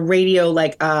at a radio,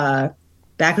 like, back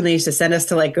when they used to send us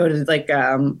to, like, go to, like,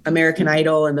 American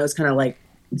Idol and those kind of, like,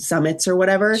 summits or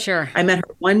whatever. Sure. I met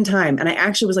her one time, and I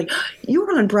actually was like, you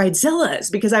were on Bridezilla's,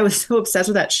 because I was so obsessed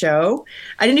with that show.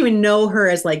 I didn't even know her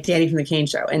as, like, Danny from the Kane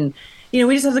show. And,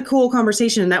 we just had a cool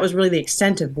conversation, and that was really the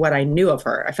extent of what I knew of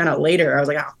her. I found out later, I was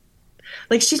like, oh,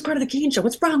 like, she's part of the Kane show.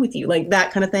 What's wrong with you? Like,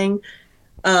 that kind of thing.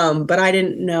 But I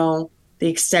didn't know the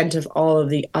extent of all of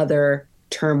the other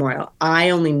turmoil. I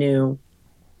only knew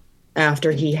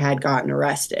after he had gotten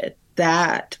arrested.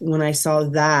 That, when I saw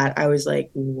that, I was like,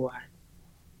 what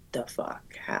the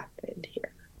fuck happened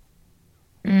here?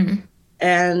 Mm.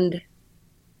 And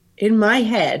in my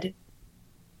head,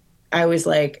 I was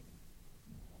like,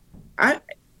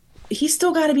 he's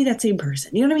still got to be that same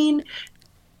person. You know what I mean?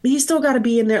 He's still got to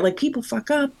be in there. Like, people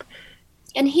fuck up.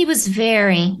 And he was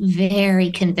very, very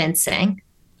convincing.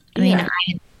 I mean,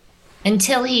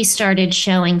 until he started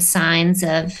showing signs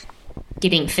of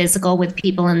getting physical with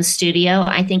people in the studio,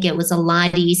 I think it was a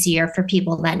lot easier for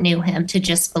people that knew him to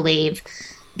just believe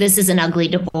this is an ugly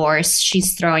divorce.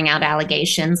 She's throwing out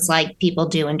allegations like people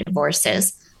do in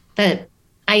divorces. But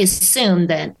I assume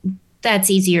that that's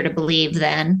easier to believe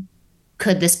than,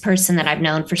 could this person that I've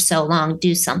known for so long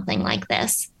do something like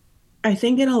this? I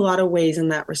think in a lot of ways, in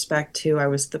that respect, too, I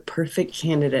was the perfect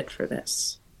candidate for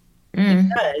this.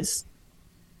 Because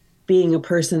being a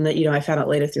person that, I found out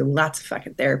later through lots of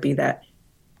fucking therapy that,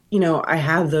 I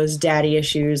have those daddy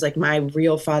issues. Like, my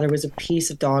real father was a piece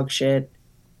of dog shit,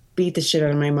 beat the shit out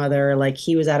of my mother. Like,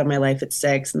 he was out of my life at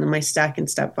 6. And then my second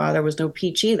stepfather was no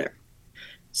peach either.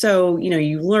 So,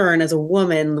 you learn as a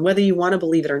woman, whether you want to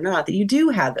believe it or not, that you do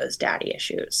have those daddy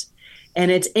issues. And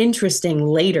it's interesting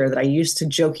later that I used to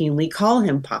jokingly call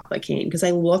him Papa Kane, because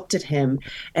I looked at him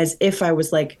as if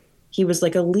he was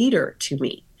like a leader to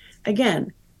me.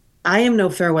 Again, I am no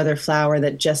fair weather flower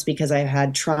that just because I've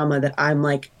had trauma that I'm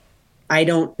like, I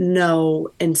don't know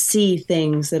and see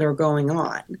things that are going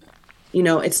on.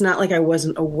 It's not like I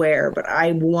wasn't aware, but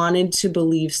I wanted to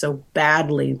believe so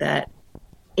badly that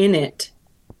in it,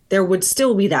 there would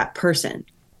still be that person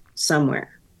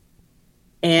somewhere.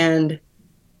 And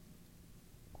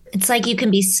it's like you can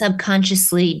be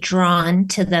subconsciously drawn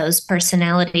to those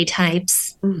personality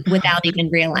types without even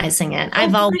realizing it.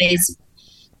 I've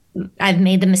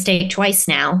made the mistake twice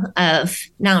now of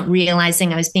not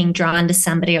realizing I was being drawn to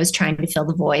somebody. I was trying to fill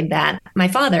the void that my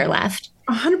father left.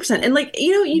 100%. And like,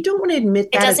 you don't want to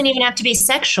admit that. It doesn't even have to be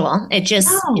sexual.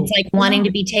 It's like wanting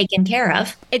to be taken care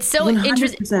of. It's so 100%.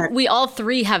 Interesting. We all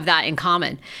three have that in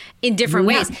common in different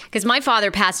ways. Because my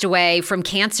father passed away from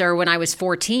cancer when I was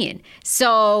 14.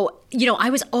 So, I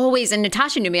was always, and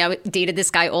Natasha knew me, I dated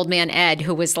this guy, Old Man Ed,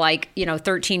 who was like,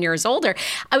 13 years older.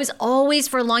 I was always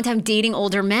for a long time dating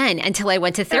older men until I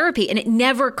went to therapy. And it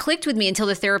never clicked with me until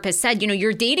the therapist said,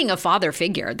 you're dating a father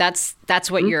figure. That's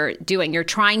what you're doing. You're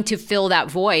trying to fill that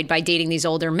void by dating these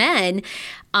older men.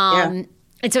 And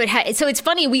so it's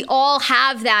funny. We all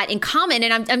have that in common.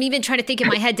 And I'm even trying to think in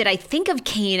my head, did I think of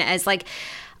Kane as like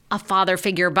a father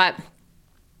figure? But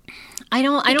I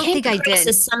don't think I did.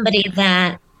 Is somebody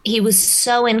that he was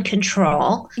so in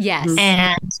control. Yes.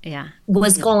 And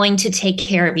was going to take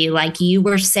care of you. Like you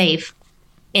were safe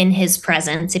in his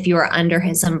presence if you were under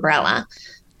his umbrella.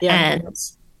 Yeah.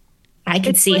 And I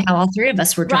could see how all three of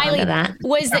us were drawn to that.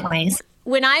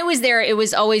 When I was there, it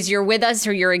was always you're with us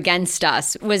or you're against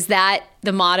us. Was that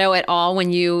the motto at all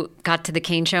when you got to the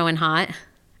Kane show in Hot?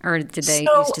 Or did they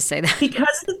used to say that?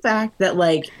 Because of the fact that,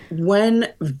 like,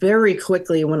 very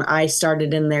quickly when I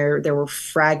started in there were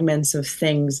fragments of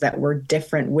things that were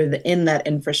different within that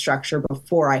infrastructure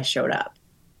before I showed up.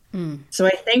 So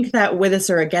I think that with us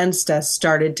or against us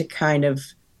started to kind of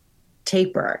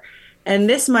taper. And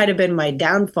this might have been my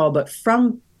downfall, but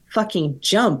from fucking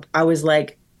jump, I was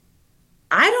like,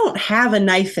 I don't have a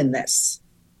knife in this.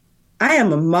 I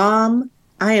am a mom.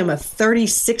 I am a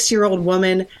 36-year-old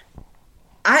woman.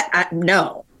 I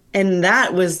no. And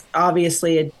that was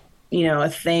obviously a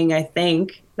thing I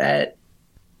think that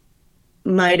I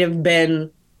might have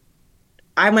been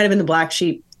the black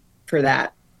sheep for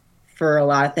that, for a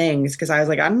lot of things, because I was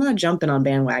like, I'm not jumping on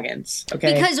bandwagons.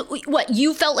 Okay. Because what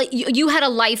you felt like you had a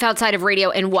life outside of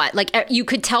radio, and what, like, you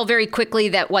could tell very quickly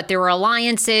that there were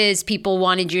alliances, people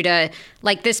wanted you to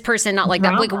like this person, not like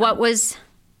that. Like, what was?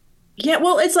 Yeah,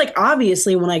 well, it's like,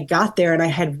 obviously when I got there and I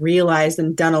had realized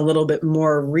and done a little bit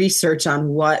more research on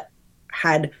what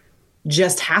had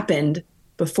just happened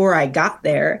before I got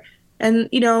there. And,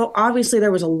 obviously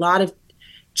there was a lot of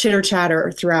chitter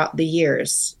chatter throughout the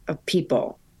years of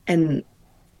people. And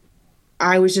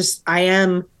I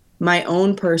am my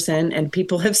own person. And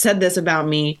people have said this about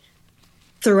me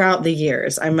throughout the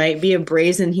years. I might be a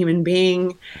brazen human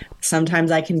being.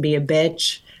 Sometimes I can be a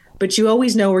bitch, but you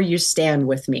always know where you stand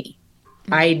with me.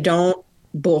 I don't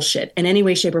bullshit in any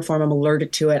way, shape, or form. I'm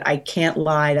allergic to it. I can't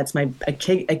lie. That's my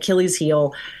Achilles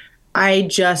heel. I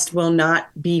just will not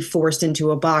be forced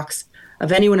into a box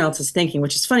of anyone else's thinking,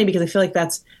 which is funny because I feel like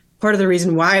that's part of the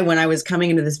reason why when I was coming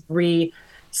into this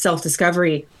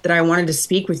self-discovery that I wanted to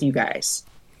speak with you guys.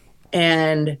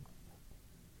 And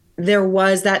there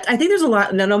was that. I think there's a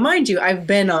lot. No, mind you, I've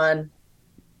been on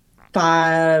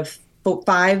five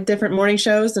different morning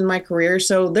shows in my career.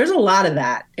 So there's a lot of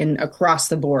that across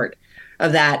the board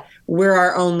of that. We're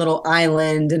our own little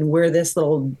island and we're this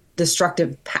little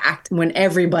destructive pact when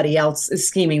everybody else is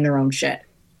scheming their own shit.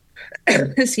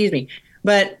 Excuse me.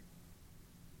 But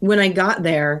when I got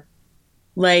there,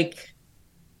 like,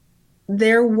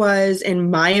 there was,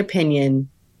 in my opinion,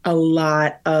 a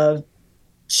lot of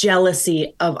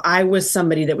jealousy of I was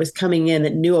somebody that was coming in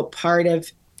that knew a part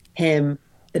of him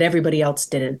that everybody else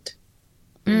didn't.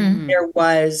 We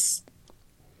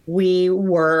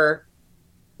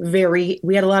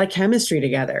had a lot of chemistry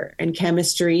together, and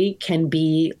chemistry can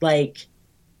be like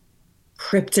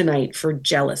kryptonite for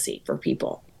jealousy for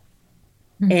people.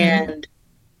 And,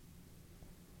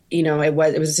 it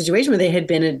was a situation where they had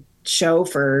been a show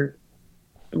for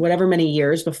whatever many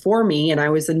years before me, and I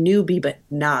was a newbie, but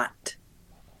not.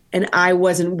 And I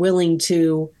wasn't willing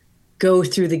to go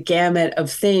through the gamut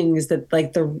of things that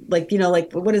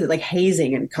what is it, like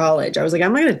hazing in college. I was like,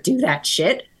 I'm not going to do that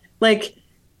shit. Like,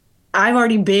 I've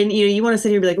already been, you want to sit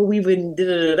here and be like, well, we've been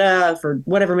for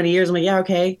whatever many years. I'm like, yeah,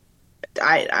 okay.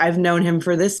 I've known him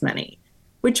for this many,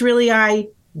 which really I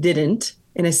didn't,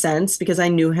 in a sense, because I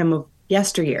knew him of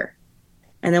yesteryear.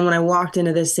 And then when I walked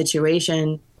into this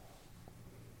situation,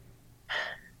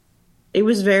 it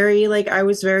was I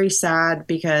was very sad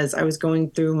because I was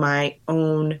going through my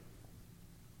own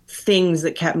things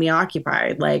that kept me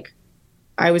occupied. Like,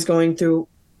 I was going through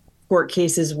court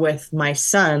cases with my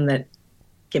son that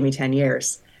give me 10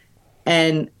 years.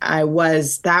 And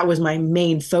that was my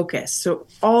main focus. So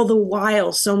all the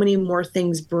while, so many more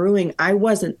things brewing, I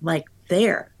wasn't like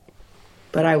there,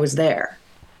 but I was there.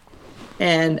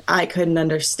 And I couldn't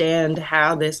understand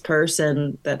how this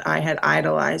person that I had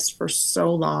idolized for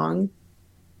so long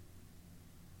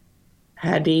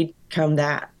had become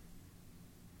that.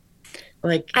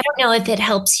 Like, I don't know if it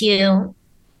helps you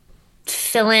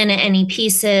fill in any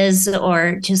pieces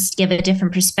or just give a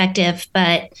different perspective,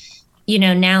 but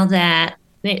now that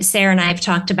Sarah and I have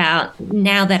talked about,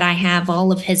 now that I have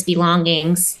all of his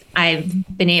belongings,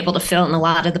 I've been able to fill in a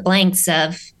lot of the blanks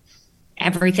of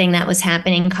everything that was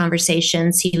happening,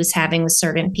 conversations he was having with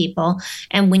certain people.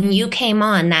 And when you came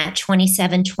on, that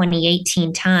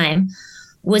 2018 time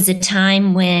was a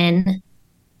time when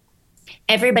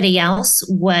everybody else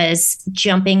was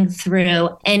jumping through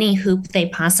any hoop they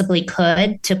possibly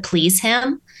could to please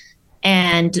him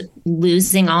and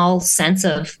losing all sense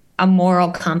of a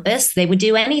moral compass. They would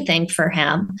do anything for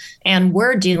him and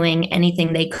were doing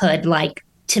anything they could, like,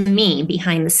 to me,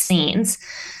 behind the scenes.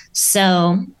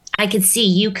 So I could see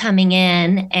you coming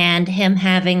in and him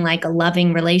having like a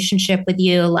loving relationship with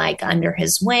you, like under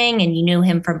his wing, and you knew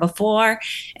him from before.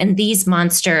 And these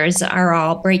monsters are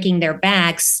all breaking their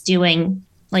backs, doing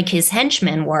like his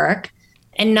henchmen work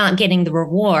and not getting the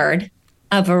reward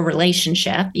of a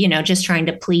relationship, just trying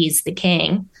to please the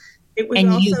king. It was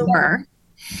and also, you were.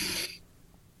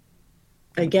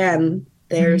 Again,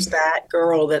 there's that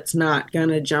girl that's not going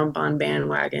to jump on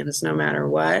bandwagons no matter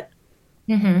what.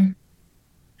 Mm-hmm.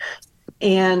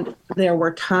 And there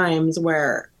were times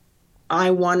where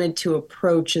I wanted to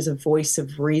approach as a voice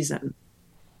of reason.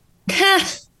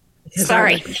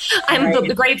 Sorry.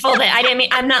 I'm grateful that I didn't mean,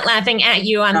 I'm not laughing at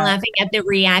you. I'm laughing at the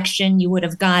reaction you would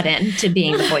have gotten to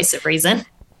being the voice of reason.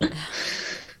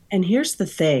 And here's the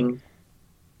thing.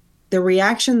 The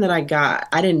reaction that I got,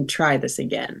 I didn't try this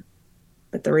again,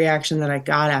 but the reaction that I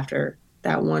got after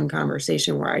that one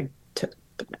conversation where I put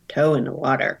my toe in the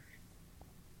water,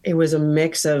 it was a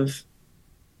mix of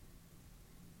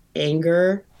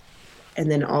anger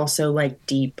and then also like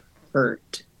deep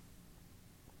hurt.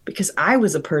 Because I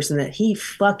was a person that he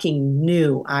fucking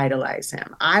knew idolized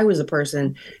him. I was a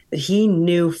person that he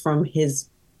knew from his,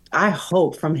 I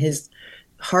hope, from his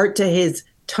heart to his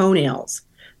toenails,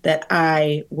 that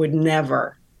I would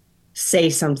never say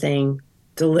something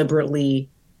deliberately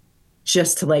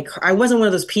just to like, I wasn't one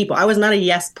of those people. I was not a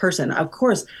yes person. Of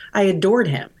course, I adored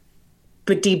him.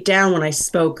 But deep down, when I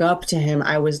spoke up to him,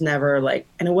 I was never like,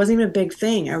 and it wasn't even a big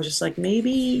thing. I was just like,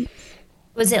 maybe.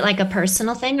 Was it like a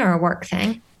personal thing or a work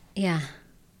thing? Yeah.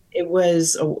 It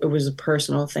was a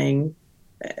personal thing.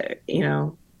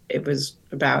 It was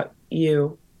about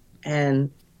you. And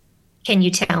can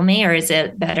you tell me, or is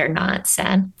it better not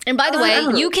said? And by the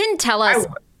way, you can tell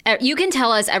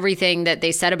us everything that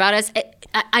they said about us.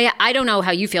 I don't know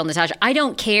how you feel, Natasha. I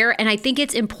don't care. And I think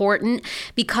it's important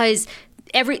because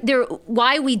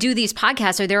why we do these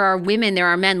podcasts are there are women, there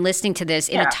are men listening to this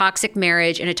in a toxic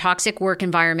marriage, in a toxic work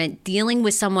environment, dealing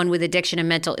with someone with addiction and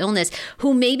mental illness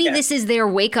who maybe this is their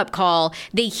wake up call.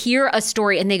 They hear a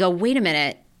story and they go, wait a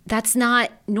minute, that's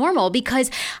not normal. Because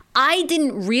I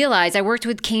didn't realize, I worked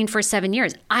with Kane for 7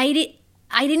 years. I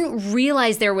didn't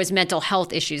realize there was mental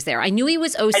health issues there. I knew he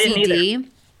was OCD.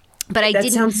 But I didn't.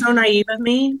 That sounds so naive of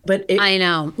me, but I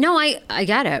know. No, I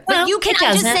get it. But you can.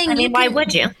 I'm just saying. Why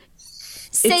would you?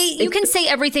 You can say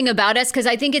everything about us because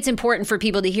I think it's important for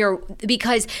people to hear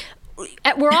because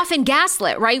we're often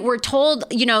gaslit, right? We're told,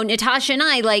 Natasha and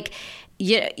I, like,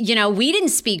 we didn't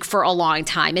speak for a long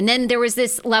time. And then there was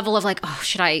this level of like, oh,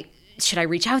 should I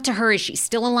reach out to her? Is she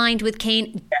still aligned with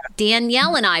Kane? Yeah.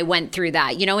 Danielle and I went through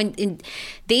that, and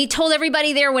they told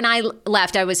everybody there when I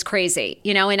left I was crazy,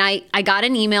 and I got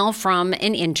an email from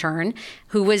an intern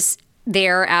who was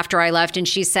there after I left, and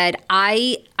she said,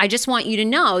 I just want you to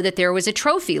know that there was a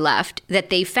trophy left that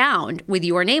they found with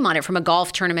your name on it from a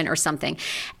golf tournament or something.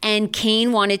 And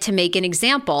Kane wanted to make an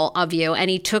example of you, and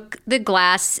he took the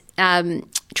glass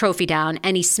trophy down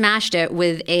and he smashed it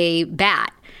with a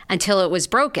bat until it was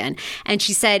broken. And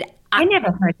she said, I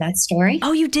never heard that story.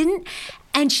 Oh, you didn't?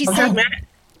 And she said,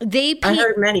 I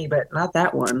heard many, but not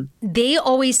that one. They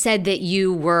always said that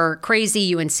you were crazy.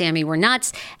 You and Sammy were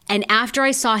nuts. And after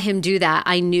I saw him do that,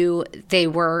 I knew they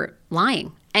were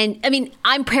lying. And I mean,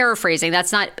 I'm paraphrasing.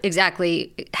 That's not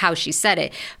exactly how she said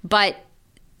it. But,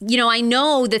 I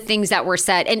know the things that were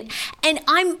said. And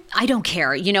I don't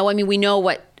care. We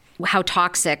know how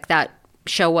toxic that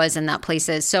show was and that place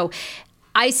is. So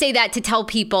I say that to tell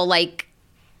people, like,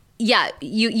 yeah,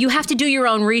 you have to do your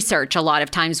own research a lot of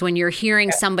times when you're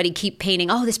hearing somebody keep painting,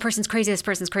 oh, this person's crazy, this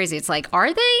person's crazy. It's like,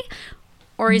 are they?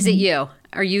 Or is it you?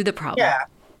 Are you the problem? Yeah.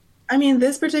 I mean,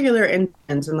 this particular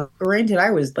instance, and granted, I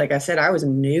was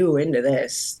new into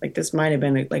this. Like, this might have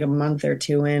been like a month or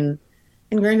two in.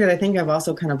 And granted, I think I've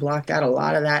also kind of blocked out a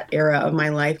lot of that era of my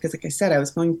life because, like I said, I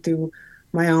was going through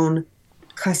my own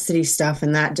custody stuff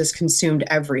and that just consumed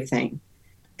everything.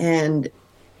 And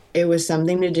it was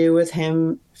something to do with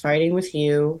him fighting with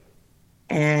you.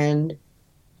 And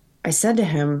I said to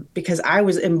him, because I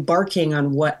was embarking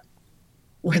on what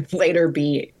would later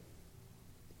be,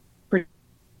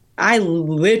 I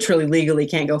literally legally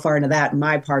can't go far into that,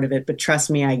 my part of it, but trust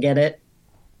me, I get it.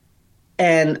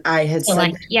 And I had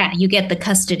said, you get the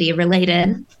custody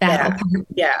related battle.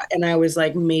 Yeah. And I was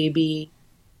like, maybe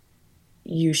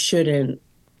you shouldn't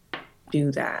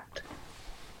do that.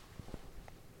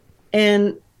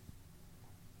 And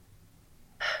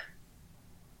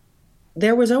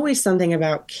there was always something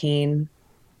about Kane.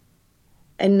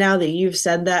 And now that you've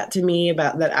said that to me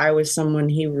about that I was someone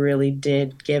he really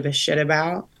did give a shit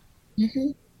about,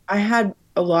 I had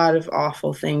a lot of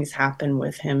awful things happen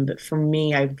with him. But for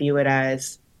me, I view it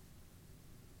as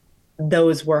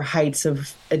those were heights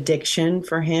of addiction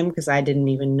for him, because I didn't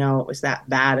even know it was that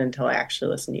bad until I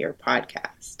actually listened to your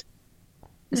podcast.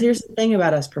 Because here's the thing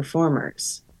about us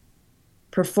performers.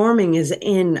 Performing is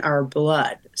in our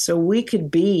blood. So we could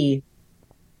be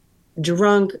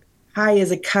drunk, high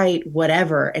as a kite,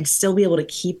 whatever, and still be able to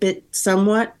keep it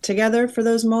somewhat together for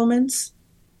those moments.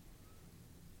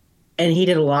 And he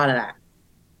did a lot of that.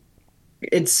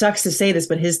 It sucks to say this,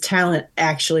 but his talent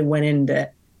actually went into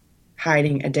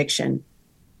hiding addiction,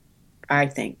 I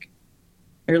think,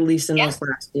 or at least in those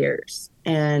last years.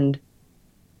 And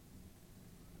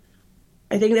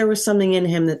I think there was something in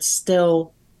him that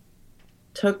still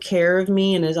took care of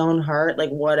me in his own heart, like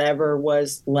whatever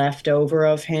was left over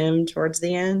of him towards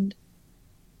the end.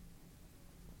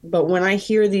 But when I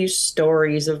hear these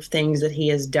stories of things that he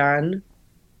has done,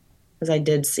 because I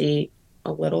did see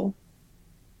a little,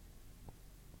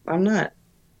 I'm not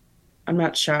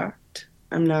shocked.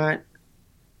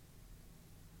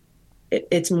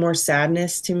 It's more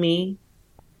sadness to me,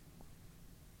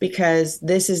 because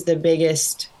this is the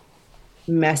biggest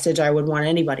message I would want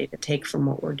anybody to take from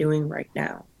what we're doing right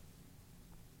now.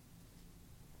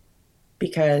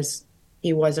 Because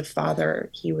he was a father,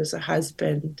 he was a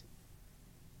husband,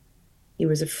 he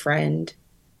was a friend,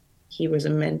 he was a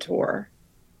mentor.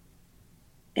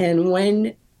 And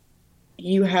when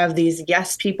you have these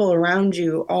yes people around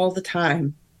you all the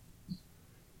time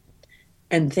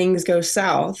and things go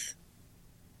south,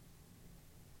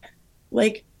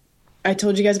 like I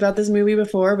told you guys about this movie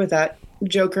before, but that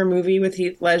Joker movie with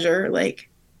Heath Ledger, like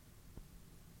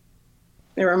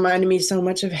it reminded me so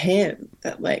much of him,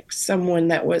 that like someone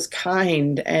that was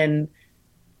kind and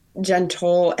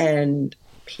gentle, and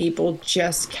people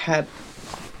just kept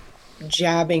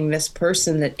jabbing this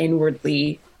person that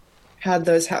inwardly had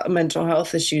those mental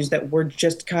health issues that were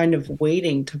just kind of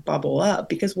waiting to bubble up.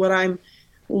 Because what I'm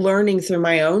learning through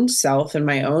my own self and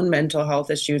my own mental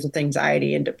health issues with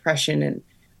anxiety and depression and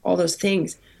all those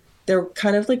things, they're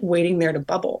kind of like waiting there to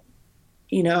bubble,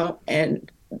 you know.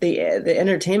 And the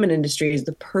entertainment industry is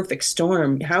the perfect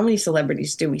storm. How many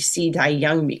celebrities do we see die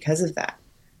young because of that?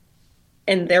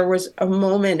 And there was a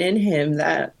moment in him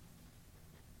that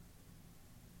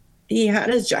he had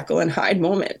his Jekyll and Hyde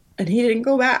moment, and he didn't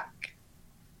go back.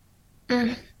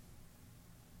 And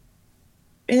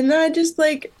I just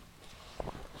like,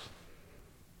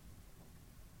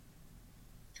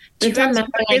 do you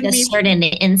remember like a certain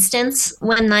instance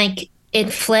when like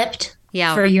it flipped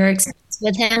for your experience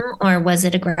with him, or was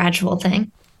it a gradual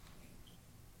thing?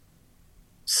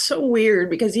 So weird,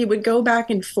 because he would go back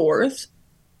and forth.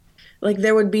 Like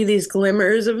there would be these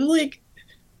glimmers of like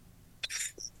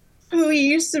who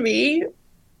he used to be.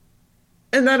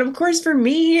 And that, of course, for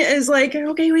me is like,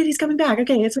 okay, wait, he's coming back.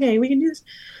 Okay, it's okay. We can do this.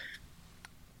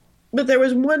 But there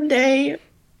was one day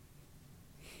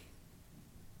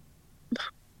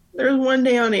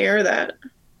on air that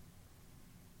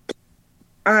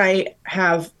I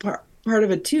have part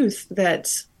of a tooth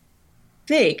that's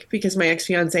fake, because my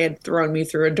ex-fiance had thrown me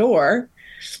through a door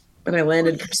and I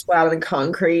landed splat on the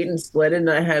concrete and split it, and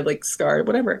I had like scarred,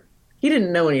 whatever. He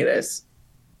didn't know any of this.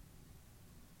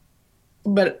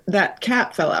 But that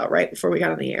cap fell out right before we got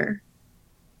on the air.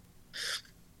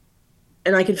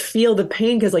 And I could feel the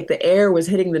pain because like the air was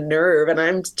hitting the nerve, and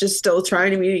I'm just still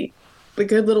trying to be the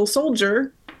good little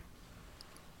soldier.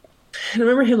 And I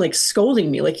remember him like scolding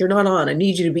me, like, you're not on. I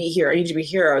need you to be here. I need you to be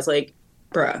here. I was like,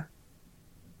 bruh,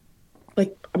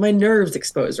 like my nerve's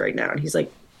exposed right now. And he's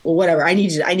like, well, whatever. I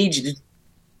need you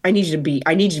to be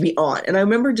on. And I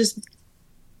remember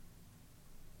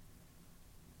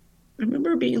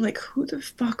being like, who the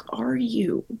fuck are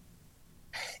you?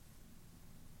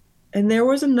 And there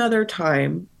was another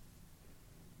time,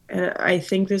 and I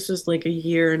think this was like 1.5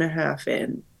 years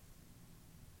in,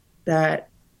 that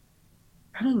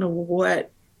I don't know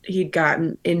what he'd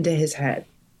gotten into his head,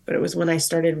 but it was when I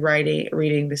started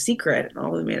reading The Secret and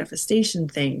all the manifestation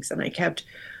things. And I kept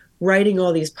writing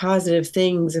all these positive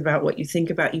things about what you think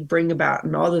about, you bring about,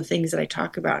 and all the things that I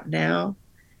talk about now.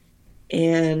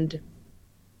 And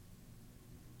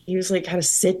he was like, had a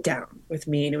sit down with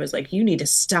me, and it was like, you need to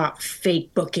stop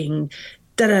fake booking,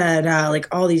 like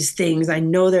all these things. I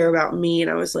know they're about me. And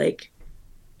I was like,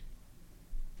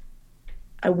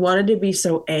 I wanted to be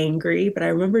so angry, but I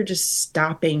remember just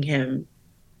stopping him,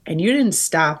 and you didn't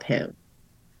stop him.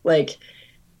 Like,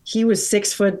 he was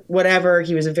 6 foot, whatever.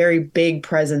 He was a very big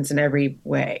presence in every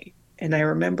way. And I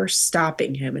remember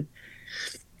stopping him and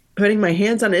putting my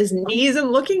hands on his knees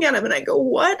and looking at him, and I go,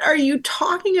 what are you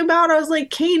talking about? I was like,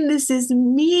 Kane, this is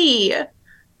me.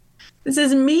 This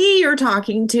is me you're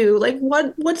talking to. Like,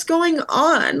 what's going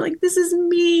on? Like, this is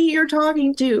me you're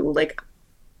talking to. Like,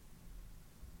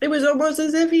 It was almost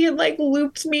as if he had like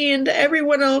looped me into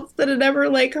everyone else that had ever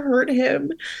like hurt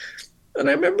him. And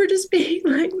I remember just being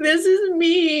like, this is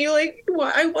me. Like,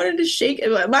 I wanted to shake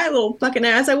him. My little fucking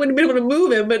ass, I wouldn't have been able to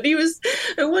move him, but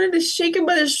I wanted to shake him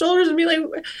by his shoulders and be like,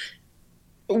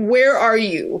 where are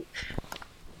you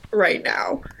right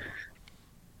now?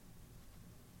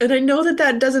 And I know that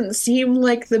that doesn't seem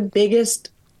like the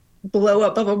biggest blow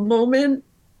up of a moment,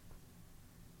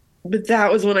 but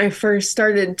that was when I first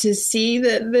started to see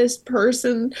that this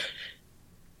person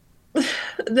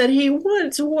that he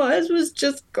once was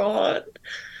just gone.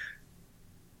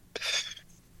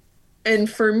 And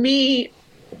for me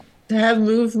to have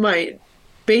moved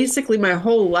basically my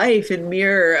whole life in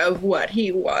mirror of what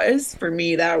he was, for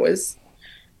me that was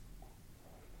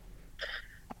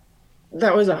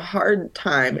a hard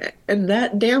time. And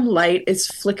that damn light is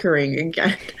flickering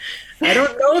again. I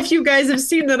don't know if you guys have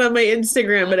seen that on my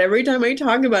Instagram, but every time I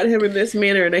talk about him in this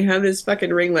manner and I have this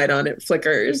fucking ring light on, it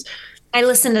flickers. I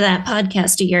listened to that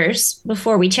podcast of yours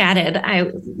before we chatted.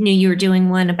 I knew you were doing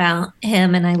one about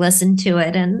him and I listened to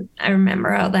it, and I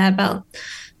remember all that about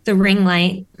the ring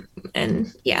light.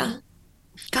 And yeah,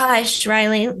 gosh,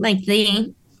 Riley, like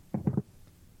the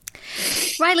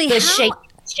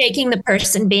shaking the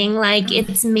person, being like,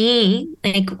 it's me.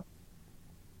 Like,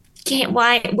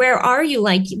 where are you?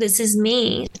 Like, this is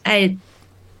me.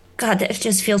 God, that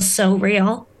just feels so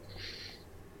real.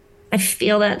 I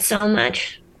feel that so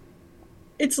much.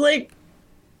 It's like,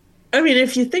 I mean,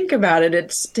 if you think about it,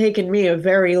 it's taken me a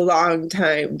very long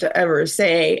time to ever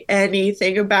say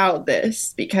anything about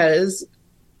this, because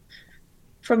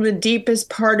from the deepest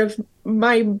part of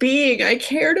my being, I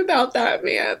cared about that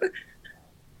man.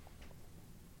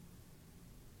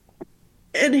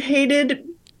 And hated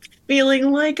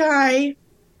feeling like I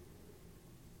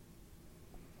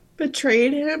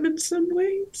betrayed him in some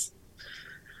ways.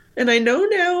 And I know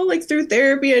now, like through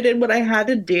therapy, I did what I had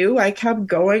to do. I kept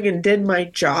going and did my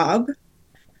job.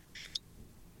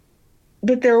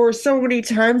 But there were so many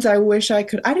times I wish I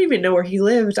could. I didn't even know where he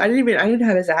lived. I didn't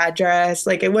have his address.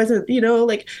 Like, it wasn't,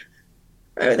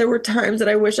 there were times that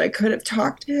I wish I could have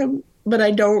talked to him. But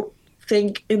I don't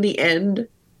think in the end,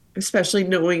 especially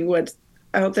knowing what's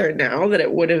out there now, that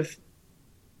it would have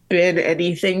been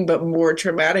anything but more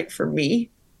traumatic for me.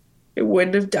 It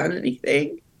wouldn't have done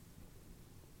anything.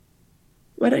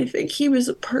 But I think he was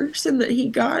a person that he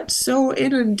got so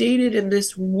inundated in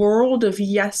this world of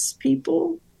yes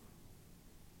people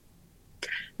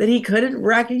that he couldn't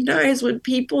recognize when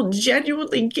people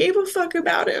genuinely gave a fuck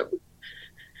about him.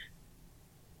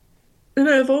 And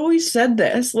I've always said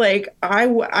this, like,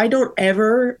 I don't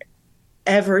ever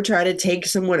try to take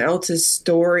someone else's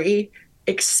story,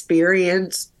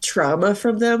 experience, trauma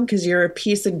from them, because you're a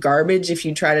piece of garbage if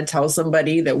you try to tell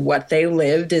somebody that what they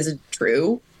lived isn't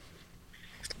true.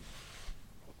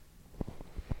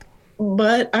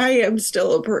 But I am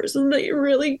still a person that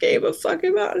really gave a fuck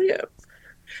about him.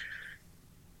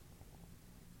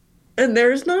 And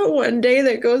there's not one day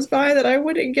that goes by that I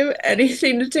wouldn't give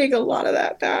anything to take a lot of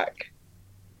that back.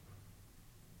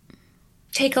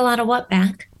 Take a lot of what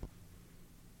back?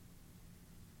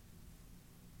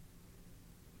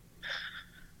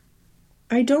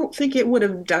 I don't think it would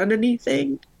have done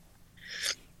anything,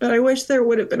 but I wish there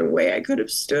would have been a way I could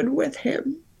have stood with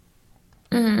him.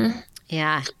 Mm-hmm.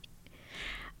 Yeah.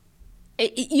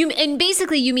 And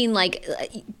basically you mean like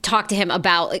talk to him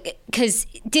about, like, because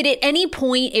did at any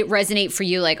point it resonate for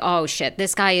you like, oh shit,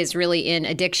 this guy is really in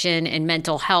addiction and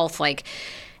mental health, like.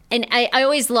 And I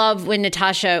always love when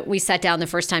Natasha, we sat down the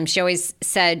first time, she always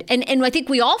said, and I think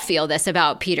we all feel this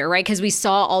about Peter, right? Because we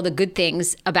saw all the good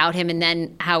things about him and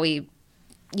then how he,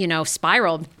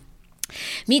 spiraled.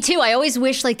 Me too. I always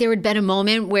wish like there had been a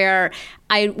moment where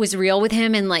I was real with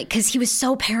him, and like, because he was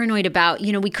so paranoid about,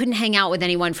 we couldn't hang out with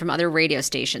anyone from other radio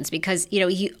stations because,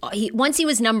 he once he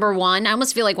was number one, I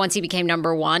almost feel like once he became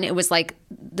number one, it was like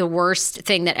the worst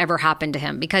thing that ever happened to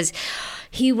him because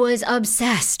he was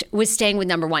obsessed with staying with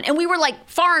number one. And we were like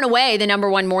far and away the number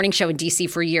one morning show in DC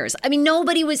for years. I mean,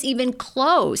 nobody was even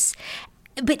close.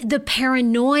 But the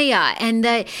paranoia and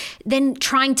then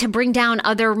trying to bring down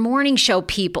other morning show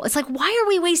people. It's like, why are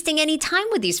we wasting any time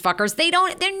with these fuckers?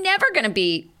 They're never going to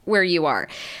be where you are.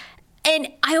 And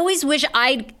I always wish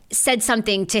I'd said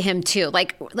something to him too,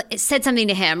 like said something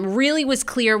to him, really was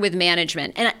clear with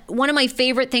management. And one of my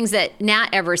favorite things that Nat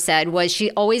ever said was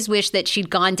she always wished that she'd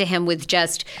gone to him with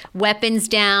just weapons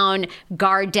down,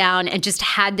 guard down, and just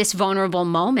had this vulnerable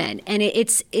moment. And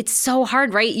it's so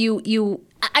hard, right?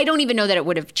 I don't even know that it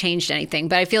would have changed anything,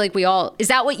 but I feel like is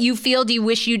that what you feel? Do you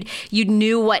wish you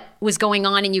knew what was going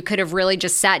on and you could have really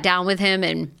just sat down with him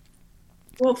and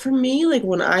Well, for me, like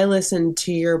when I listened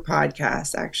to your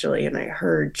podcast, actually, and I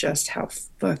heard just how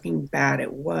fucking bad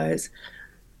it was,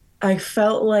 I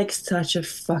felt like such a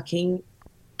fucking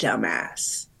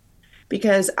dumbass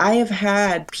because I have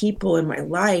had people in my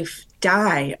life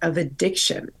die of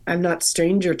addiction. I'm not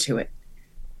stranger to it.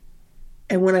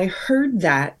 And when I heard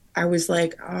that, I was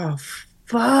like, oh,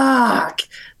 fuck.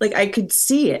 Like I could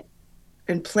see it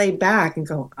and play back and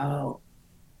go, oh.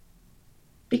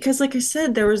 Because like I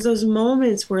said, there was those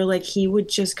moments where like he would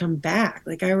just come back.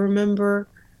 Like I remember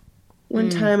one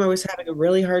time I was having a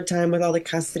really hard time with all the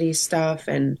custody stuff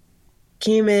and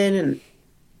came in and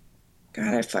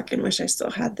God, I fucking wish I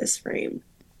still had this frame.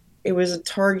 It was a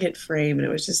Target frame and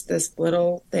it was just this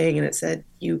little thing and it said,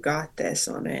 "You got this"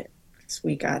 on it.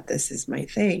 "We got this" is my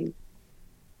thing.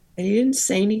 And he didn't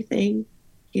say anything.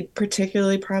 He'd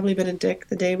particularly probably been a dick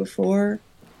the day before.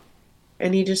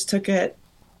 And he just took it,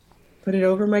 put it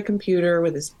over my computer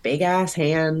with his big ass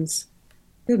hands.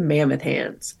 His mammoth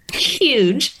hands.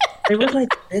 Huge. It was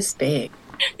like this big.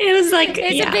 It was like,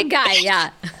 He's a big guy, yeah.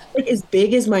 Like as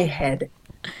big as my head.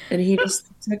 And he just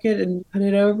took it and put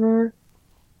it over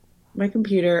my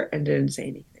computer and didn't say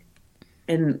anything.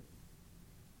 And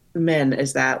men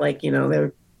is that like, you know,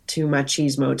 they're too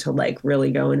machismo to like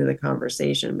really go into the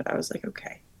conversation. But I was like,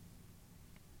 okay,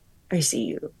 I see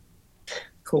you.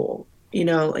 Cool. You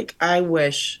know, like I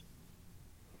wish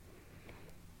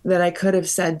that I could have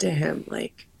said to him,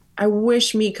 like, I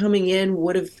wish me coming in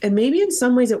would have, and maybe in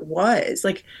some ways it was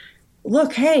like,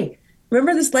 look, hey,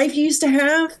 remember this life you used to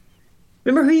have?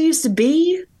 Remember who you used to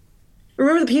be?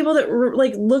 Remember the people that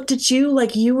like looked at you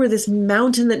like you were this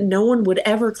mountain that no one would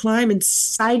ever climb? And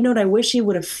side note, I wish he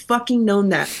would have fucking known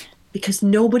that because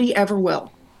nobody ever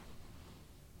will.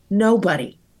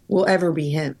 Nobody will ever be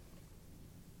him.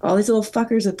 All these little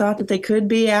fuckers that thought that they could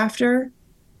be after,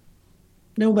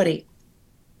 nobody.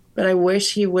 But I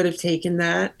wish he would have taken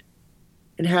that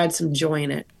and had some joy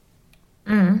in it.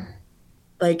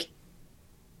 Like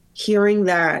hearing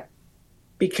that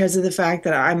because of the fact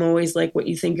that I'm always like what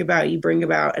you think about, you bring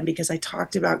about. And because I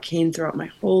talked about Kane throughout my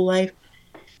whole life,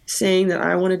 saying that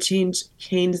I want to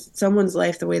change someone's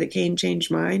life the way that Kane changed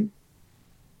mine.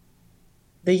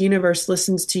 The universe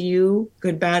listens to you,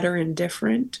 good, bad, or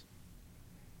indifferent.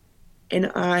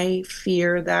 And I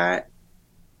fear that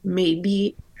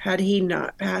maybe had he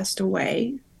not passed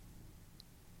away,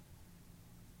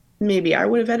 maybe I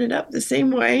would have ended up the same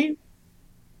way.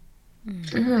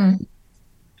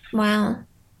 Wow.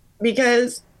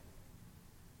 Because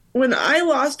when I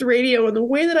lost radio and the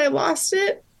way that I lost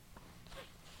it,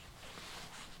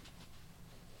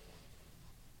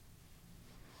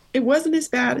 it wasn't as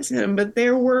bad as him, but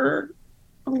there were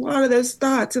a lot of those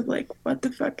thoughts of like, what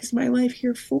the fuck is my life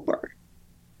here for?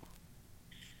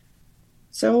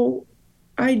 So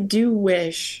I do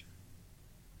wish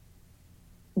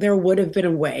there would have been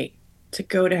a way to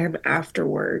go to him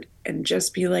afterward and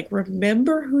just be like,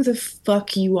 remember who the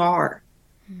fuck you are.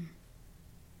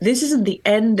 This isn't the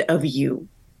end of you.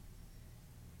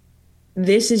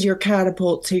 This is your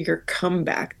catapult to your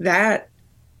comeback. That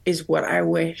is what I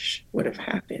wish would have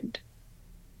happened.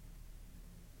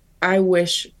 I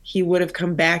wish he would have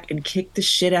come back and kicked the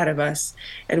shit out of us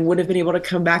and would have been able to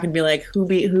come back and be like, who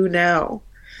beat who now?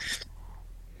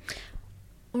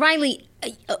 Riley,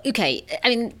 okay. I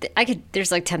mean,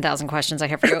 there's like 10,000 questions I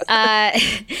have for you.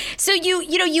 So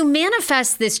you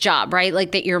manifest this job, right?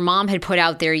 Like that your mom had put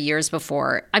out there years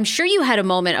before. I'm sure you had a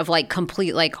moment of like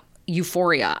complete like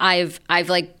euphoria. I've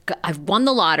won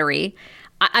the lottery.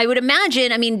 I would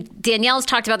imagine, I mean, Danielle's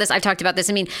talked about this. I've talked about this.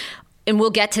 I mean, and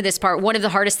we'll get to this part. One of the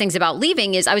hardest things about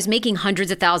leaving is I was making hundreds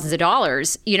of thousands of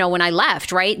dollars, you know, when I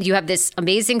left, right? You have this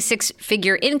amazing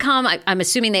 6-figure income. I'm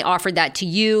assuming they offered that to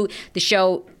you. The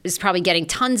show is probably getting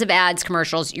tons of ads,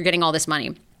 commercials. You're getting all this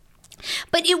money.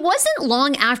 But it wasn't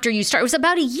long after you started. It was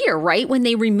about a year, right? When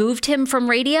they removed him from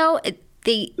radio,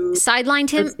 they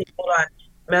sidelined him. Hold on.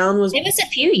 Malin was. It was a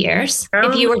few years.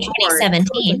 If you were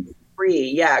 2017. 3,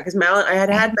 yeah, because Malin, I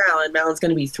had Malin. Malin's going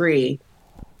to be 3.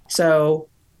 So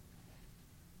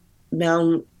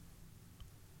Malin.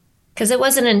 Because it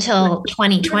wasn't until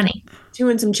 2020. 2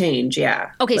 and some change,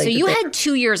 yeah. Okay, like so you had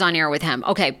 2 years on air with him.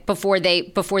 Okay, before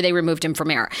they removed him from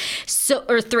air. So,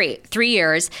 or 3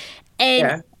 years. And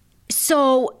yeah.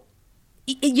 So,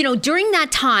 you know, during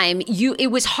that time, it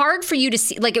was hard for you to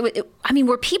see, like,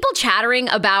 were people chattering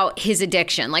about his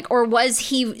addiction? Like, or was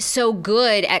he so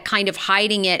good at kind of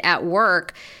hiding it at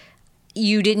work,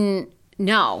 you didn't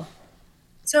know?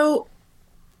 So,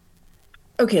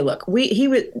 okay, look, he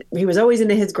was always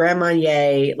into his Grand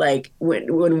Marnier. Like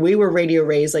when we were radio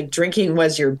raised, like drinking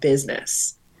was your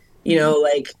business, you know,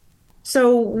 like,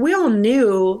 so we all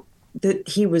knew that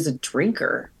he was a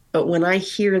drinker. But when I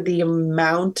hear the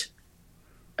amount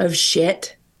of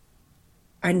shit,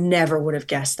 I never would have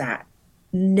guessed that.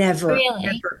 Never. Really?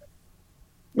 Ever.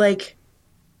 Like,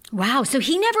 wow. So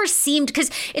he never seemed,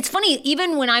 because it's funny,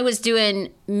 even when I was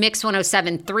doing Mix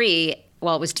 107.3,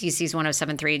 well, it was DC's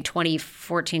 107.3 in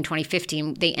 2014,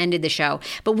 2015, they ended the show.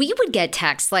 But we would get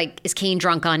texts like, is Kane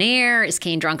drunk on air? Is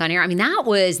Kane drunk on air? I mean, that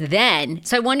was then.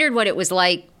 So I wondered what it was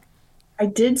like. I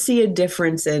did see a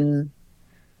difference in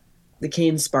the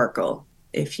Kane sparkle,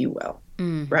 if you will,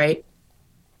 right?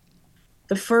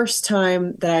 The first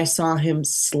time that I saw him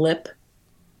slip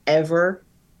ever,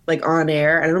 like on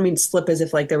air, I don't mean slip as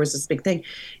if like there was this big thing.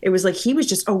 It was like he was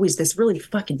just always this really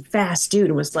fucking fast dude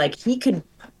and was like, he could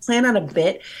plan out a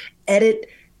bit, edit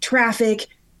traffic,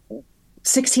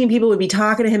 16 people would be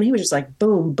talking to him. He was just like,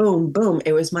 boom, boom, boom.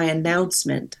 It was my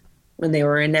announcement when they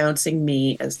were announcing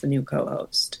me as the new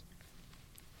co-host.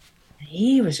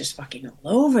 He was just fucking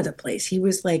all over the place. He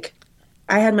was like,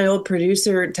 I had my old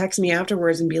producer text me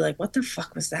afterwards and be like, what the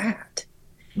fuck was that?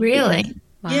 Really? Because,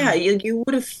 wow. Yeah, you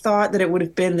would have thought that it would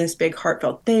have been this big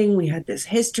heartfelt thing. We had this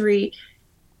history.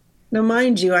 Now,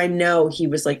 mind you, I know he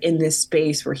was like in this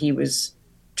space where he was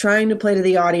trying to play to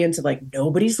the audience of like,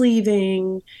 nobody's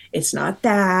leaving. It's not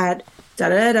that, da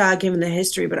da da, given the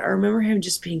history. But I remember him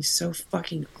just being so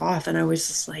fucking off. And I was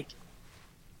just like,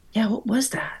 yeah, what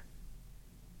was that?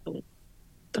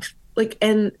 Like,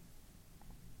 and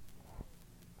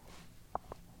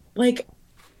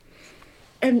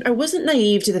I wasn't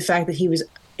naive to the fact that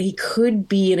he could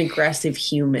be an aggressive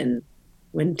human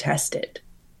when tested.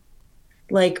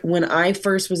 Like when I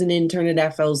first was an intern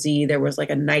at FLZ, there was like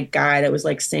a night guy that was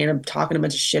like talking a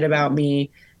bunch of shit about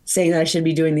me, saying that I should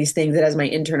be doing these things that as my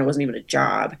intern, it wasn't even a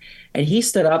job. And he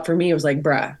stood up for me. It was like,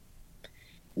 bruh,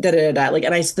 da da da. Like,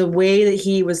 and the way that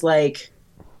he was like,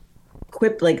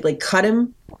 cut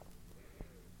him.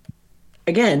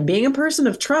 Again, being a person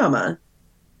of trauma,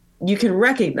 you can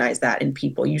recognize that in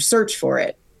people. You search for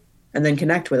it and then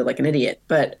connect with it like an idiot.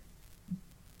 But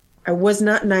I was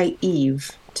not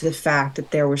naive to the fact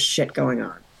that there was shit going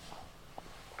on.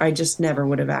 I just never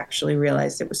would have actually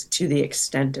realized it was to the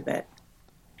extent of it.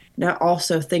 Now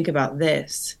also think about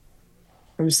this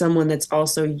from someone that's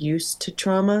also used to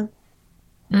trauma,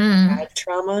 had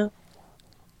trauma.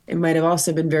 It might have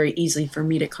also been very easy for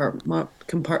me to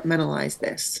compartmentalize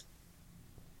this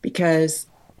because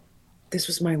this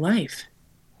was my life.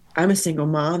 I'm a single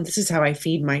mom. This is how I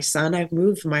feed my son. I've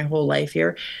moved my whole life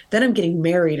here. Then I'm getting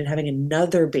married and having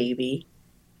another baby.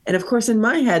 And of course, in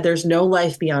my head, there's no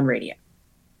life beyond radio.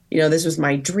 You know, this was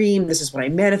my dream. This is what I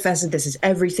manifested. This is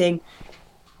everything.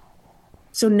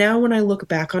 So now when I look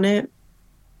back on it,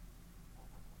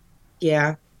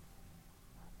 yeah,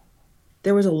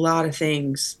 there was a lot of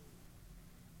things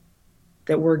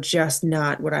that were just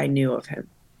not what I knew of him.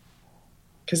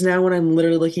 Because now when I'm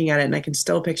literally looking at it, and I can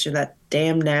still picture that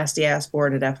damn nasty ass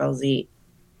board at FLZ.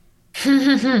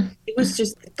 It was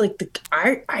just like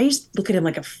I used to look at him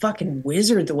like a fucking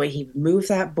wizard, the way he moved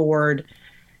that board.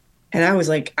 And I was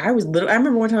like, I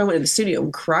remember one time I went in the studio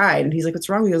and cried, and he's like, what's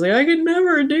wrong with you? I was like, I could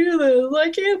never do this. I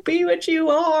can't be what you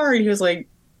are. And he was like,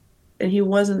 and he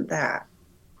wasn't that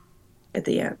at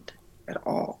the end at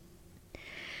all.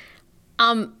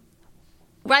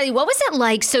 Riley, what was it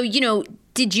like? So,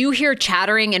 did you hear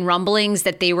chattering and rumblings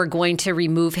that they were going to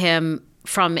remove him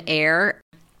from air?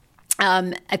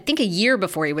 I think a year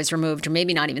before he was removed, or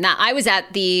maybe not even that. I was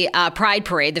at the Pride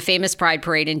Parade, the famous Pride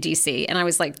Parade in DC, and I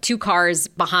was like 2 cars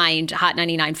behind Hot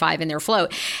 99.5 in their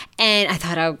float. And I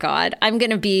thought, oh God, I'm going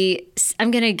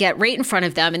to get right in front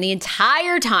of them. And the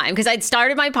entire time, because I'd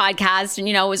started my podcast and,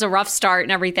 it was a rough start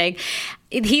and everything,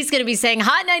 he's going to be saying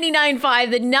Hot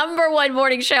 99.5, the #1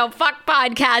 morning show, fuck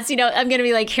podcast. I'm going to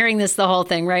be like hearing this the whole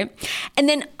thing, right? And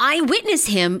then I witness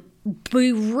him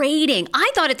berating.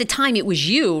 I thought at the time it was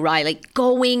you, Riley,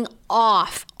 going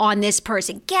off on this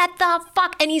person. Get the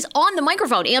fuck, and he's on the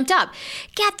microphone, amped up.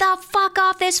 Get the fuck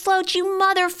off this float, you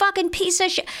motherfucking piece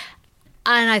of shit.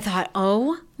 And I thought,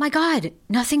 oh my God,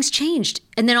 nothing's changed.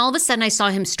 And then all of a sudden I saw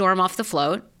him storm off the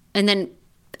float, and then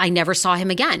I never saw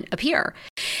him again appear.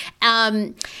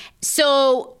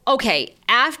 So, okay,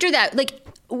 after that, like,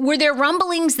 were there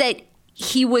rumblings that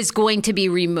he was going to be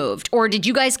removed? Or did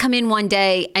you guys come in one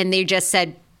day and they just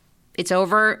said, it's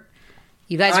over,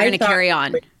 you guys are going to carry on?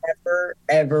 He would never,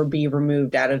 ever be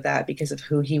removed out of that because of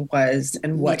who he was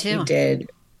and what he did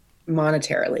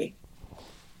monetarily.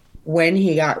 When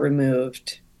he got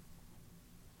removed,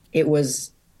 I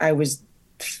was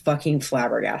fucking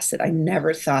flabbergasted. I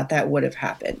never thought that would have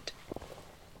happened.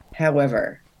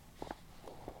 However,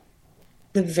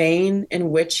 the vein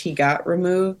in which he got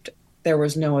removed, there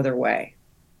was no other way.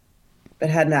 But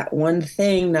had that one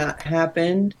thing not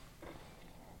happened,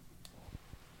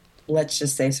 let's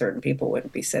just say certain people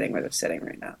wouldn't be sitting where they're sitting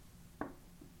right now.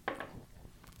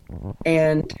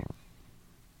 And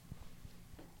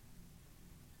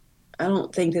I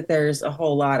don't think that there's a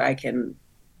whole lot I can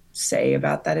say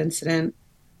about that incident.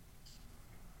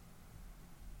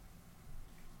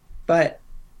 But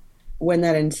when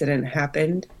that incident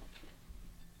happened,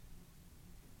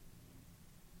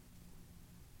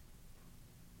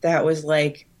 that was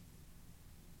like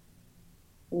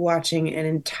watching an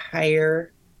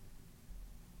entire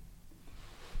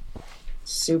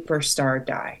superstar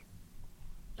die.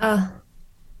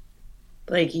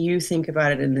 Like, you think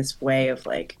about it in this way of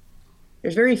like,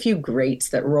 there's very few greats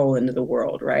that roll into the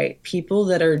world, right? People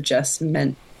that are just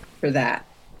meant for that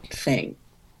thing.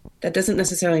 That doesn't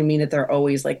necessarily mean that they're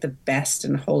always like the best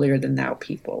and holier than thou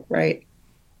people, right?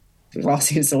 We've all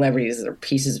seen celebrities that are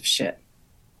pieces of shit.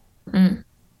 Mm.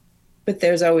 But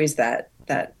there's always that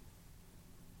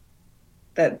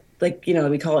like, you know,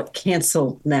 we call it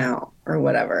canceled now or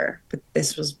whatever. But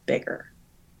this was bigger.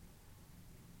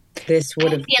 This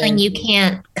would have feeling you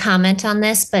can't comment on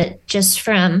this, but just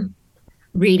from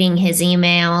reading his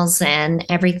emails and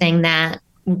everything that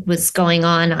was going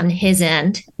on his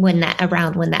end when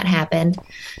that happened,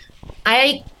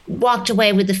 I walked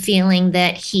away with the feeling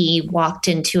that he walked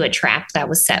into a trap that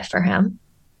was set for him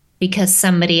because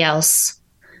somebody else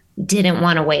didn't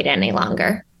want to wait any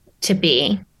longer to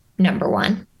be number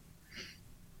one.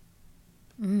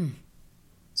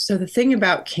 So the thing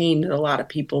about Kane that a lot of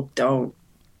people don't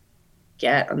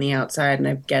get on the outside, and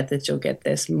I get that you'll get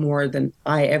this more than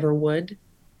I ever would,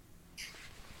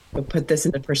 but put this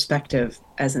into perspective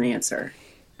as an answer.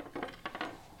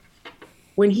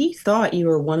 When he thought you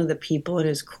were one of the people in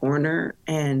his corner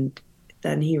and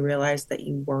then he realized that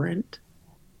you weren't,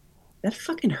 that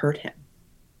fucking hurt him.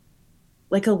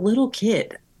 Like a little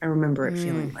kid, I remember it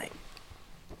feeling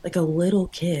like a little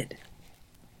kid.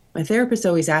 My therapist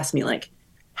always asked me, like,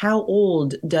 how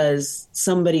old does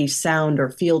somebody sound or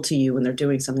feel to you when they're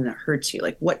doing something that hurts you?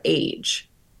 Like, what age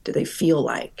do they feel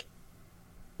like?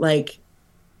 Like,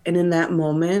 and in that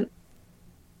moment,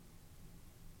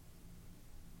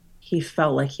 he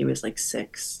felt like he was like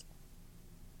 6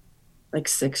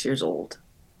 years old.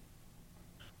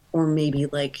 Or maybe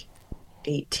like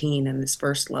 18, and his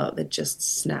first love, it just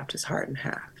snapped his heart in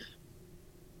half.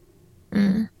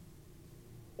 Mm.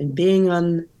 And being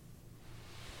on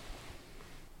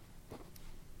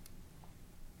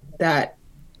that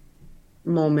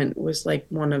moment was like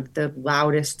one of the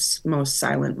loudest, most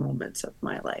silent moments of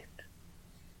my life.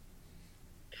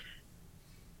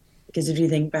 Because if you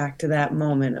think back to that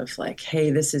moment of like,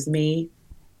 hey, this is me,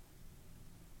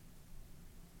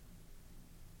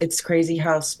 it's crazy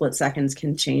how split seconds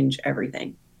can change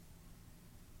everything.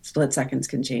 Split seconds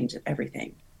can change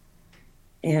everything.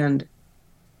 And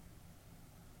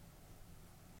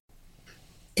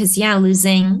because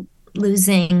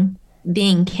losing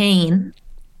being Kane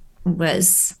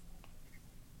was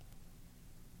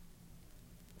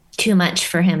too much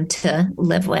for him to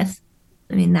live with.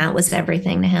 I mean, that was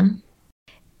everything to him.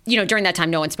 You know, during that time,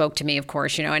 no one spoke to me, of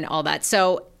course, you know, and all that.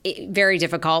 So very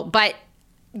difficult. But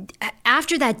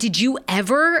after that, did you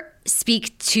ever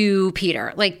speak to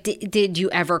Peter? Like, did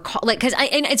you ever call? Like,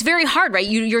 and it's very hard, right?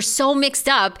 You're so mixed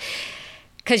up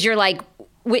because you're like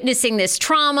witnessing this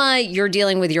trauma. You're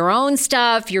dealing with your own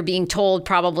stuff. You're being told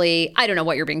probably, I don't know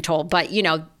what you're being told, but, you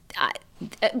know,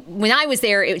 when I was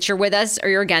there, it's you're with us or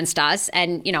you're against us.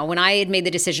 And, you know, when I had made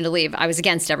the decision to leave, I was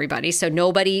against everybody. So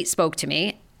nobody spoke to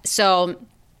me. So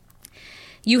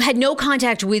you had no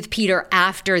contact with Peter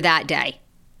after that day?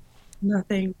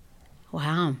 Nothing.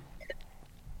 Wow.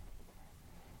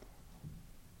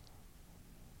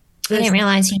 I didn't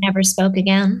realize you never spoke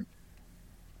again.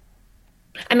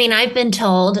 I mean, I've been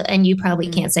told, and you probably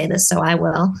can't say this, so I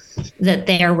will, that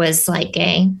there was like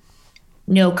a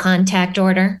no contact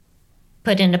order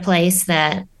put into place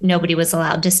that nobody was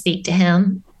allowed to speak to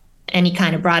him. And he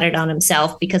kind of brought it on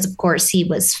himself because, of course, he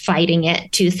was fighting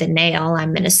it tooth and nail.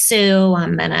 I'm going to sue.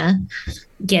 I'm going to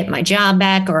get my job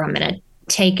back, or I'm going to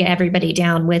take everybody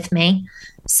down with me.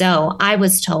 So I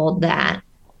was told that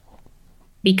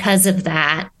because of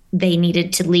that, they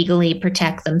needed to legally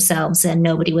protect themselves and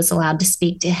nobody was allowed to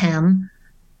speak to him,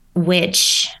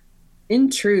 which in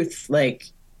truth, like,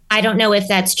 I don't know if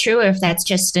that's true or if that's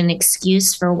just an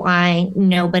excuse for why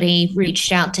nobody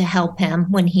reached out to help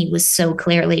him when he was so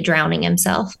clearly drowning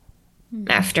himself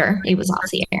after he was off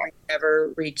the air. I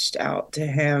never reached out to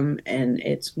him, and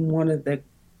it's one of the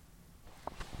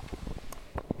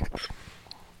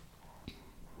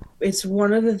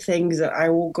things that I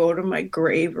will go to my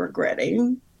grave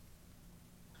regretting.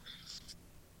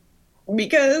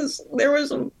 because there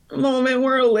was a moment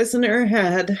where a listener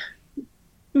had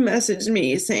messaged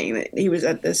me saying that he was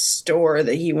at this store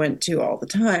that he went to all the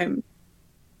time.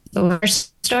 The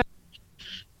worst store.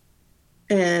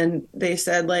 And they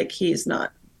said, like, he's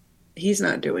not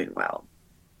doing well.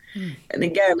 And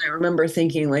again, I remember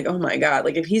thinking, like, oh my God,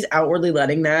 like, if he's outwardly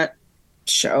letting that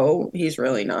show, he's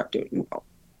really not doing well.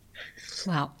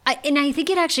 Wow. And I think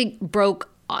it actually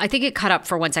I think it cut up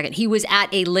for 1 second. He was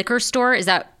at a liquor store. Is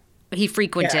that he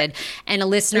frequented? Yeah. And a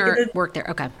listener worked there.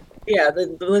 Okay. Yeah,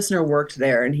 the listener worked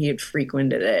there and he had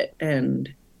frequented it.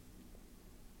 And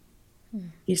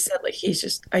he said, like,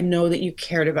 I know that you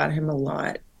cared about him a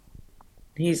lot.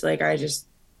 He's like, I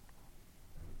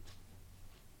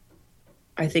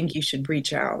think you should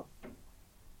reach out.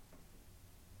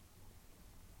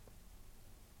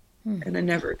 And I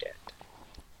never did.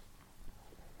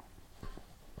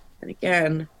 And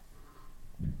again,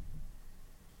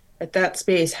 at that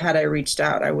space, had I reached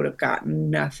out, I would have gotten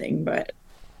nothing but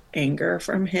anger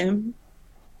from him.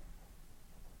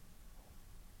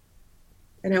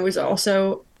 And I was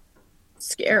also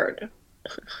scared.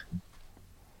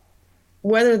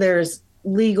 Whether there's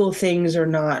legal things or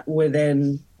not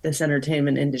within this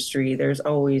entertainment industry, there's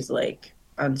always like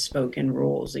unspoken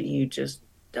rules that you just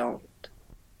don't.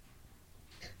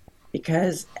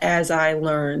 Because as I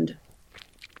learned,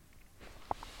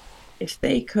 if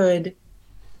they could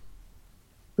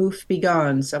poof be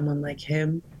gone someone like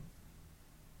him,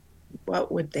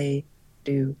 what would they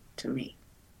do to me?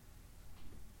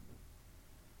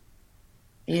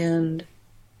 And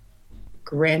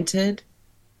granted,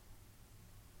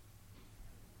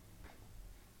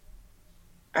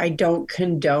 I don't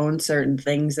condone certain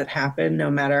things that happen, no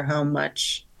matter how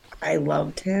much I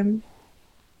loved him.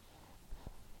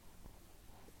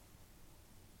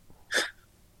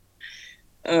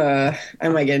 I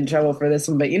might get in trouble for this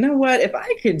one, but you know what? If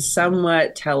I could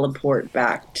somewhat teleport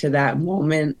back to that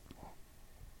moment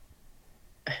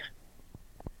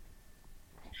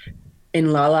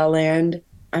in La La Land,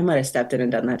 I might have stepped in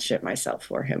and done that shit myself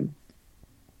for him.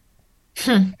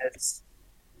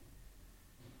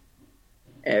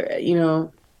 You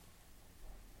know,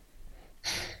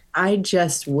 I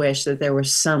just wish that there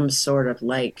was some sort of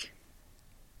like,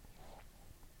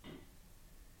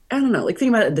 I don't know, like think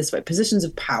about it this way, positions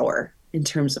of power in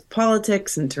terms of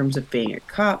politics, in terms of being a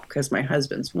cop, because my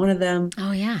husband's one of them.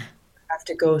 Oh, yeah. You have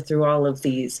to go through all of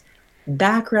these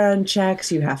background checks.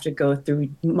 You have to go through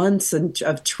months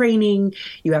of training.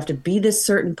 You have to be this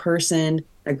certain person.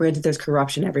 Now, granted, there's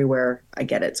corruption everywhere. I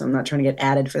get it. So I'm not trying to get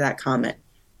added for that comment.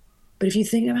 But if you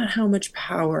think about how much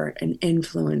power and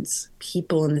influence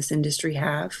people in this industry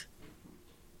have,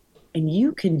 and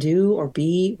you can do or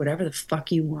be whatever the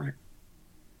fuck you want.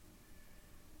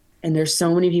 And there's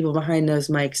so many people behind those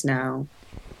mics now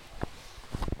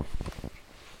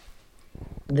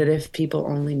that if people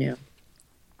only knew.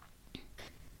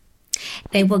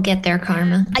 They will get their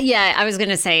karma. Yeah, I was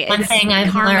going to say. One thing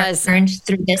I've learned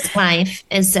through this life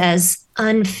is as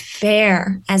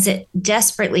unfair as it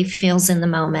desperately feels in the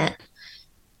moment,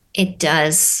 it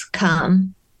does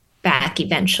come back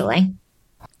eventually.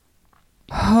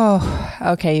 Oh,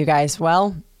 okay, you guys.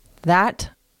 Well,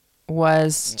 that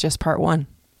was just part one.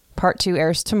 Part two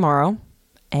airs tomorrow,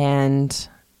 and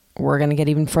we're going to get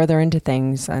even further into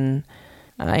things, and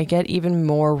I get even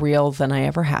more real than I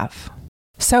ever have.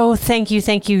 So thank you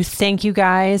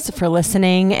guys for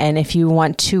listening. And if you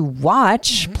want to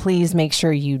watch, please make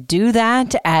sure you do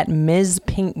that at Ms.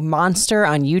 Pink Monster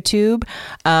on YouTube.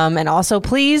 And also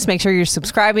please make sure you're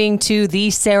subscribing to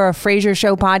the Sarah Frazier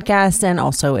Show podcast. And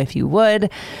also, if you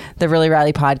would, the Really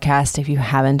Riley podcast, if you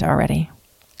haven't already.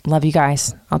 Love you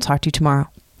guys. I'll talk to you tomorrow.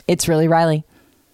 It's Really Riley.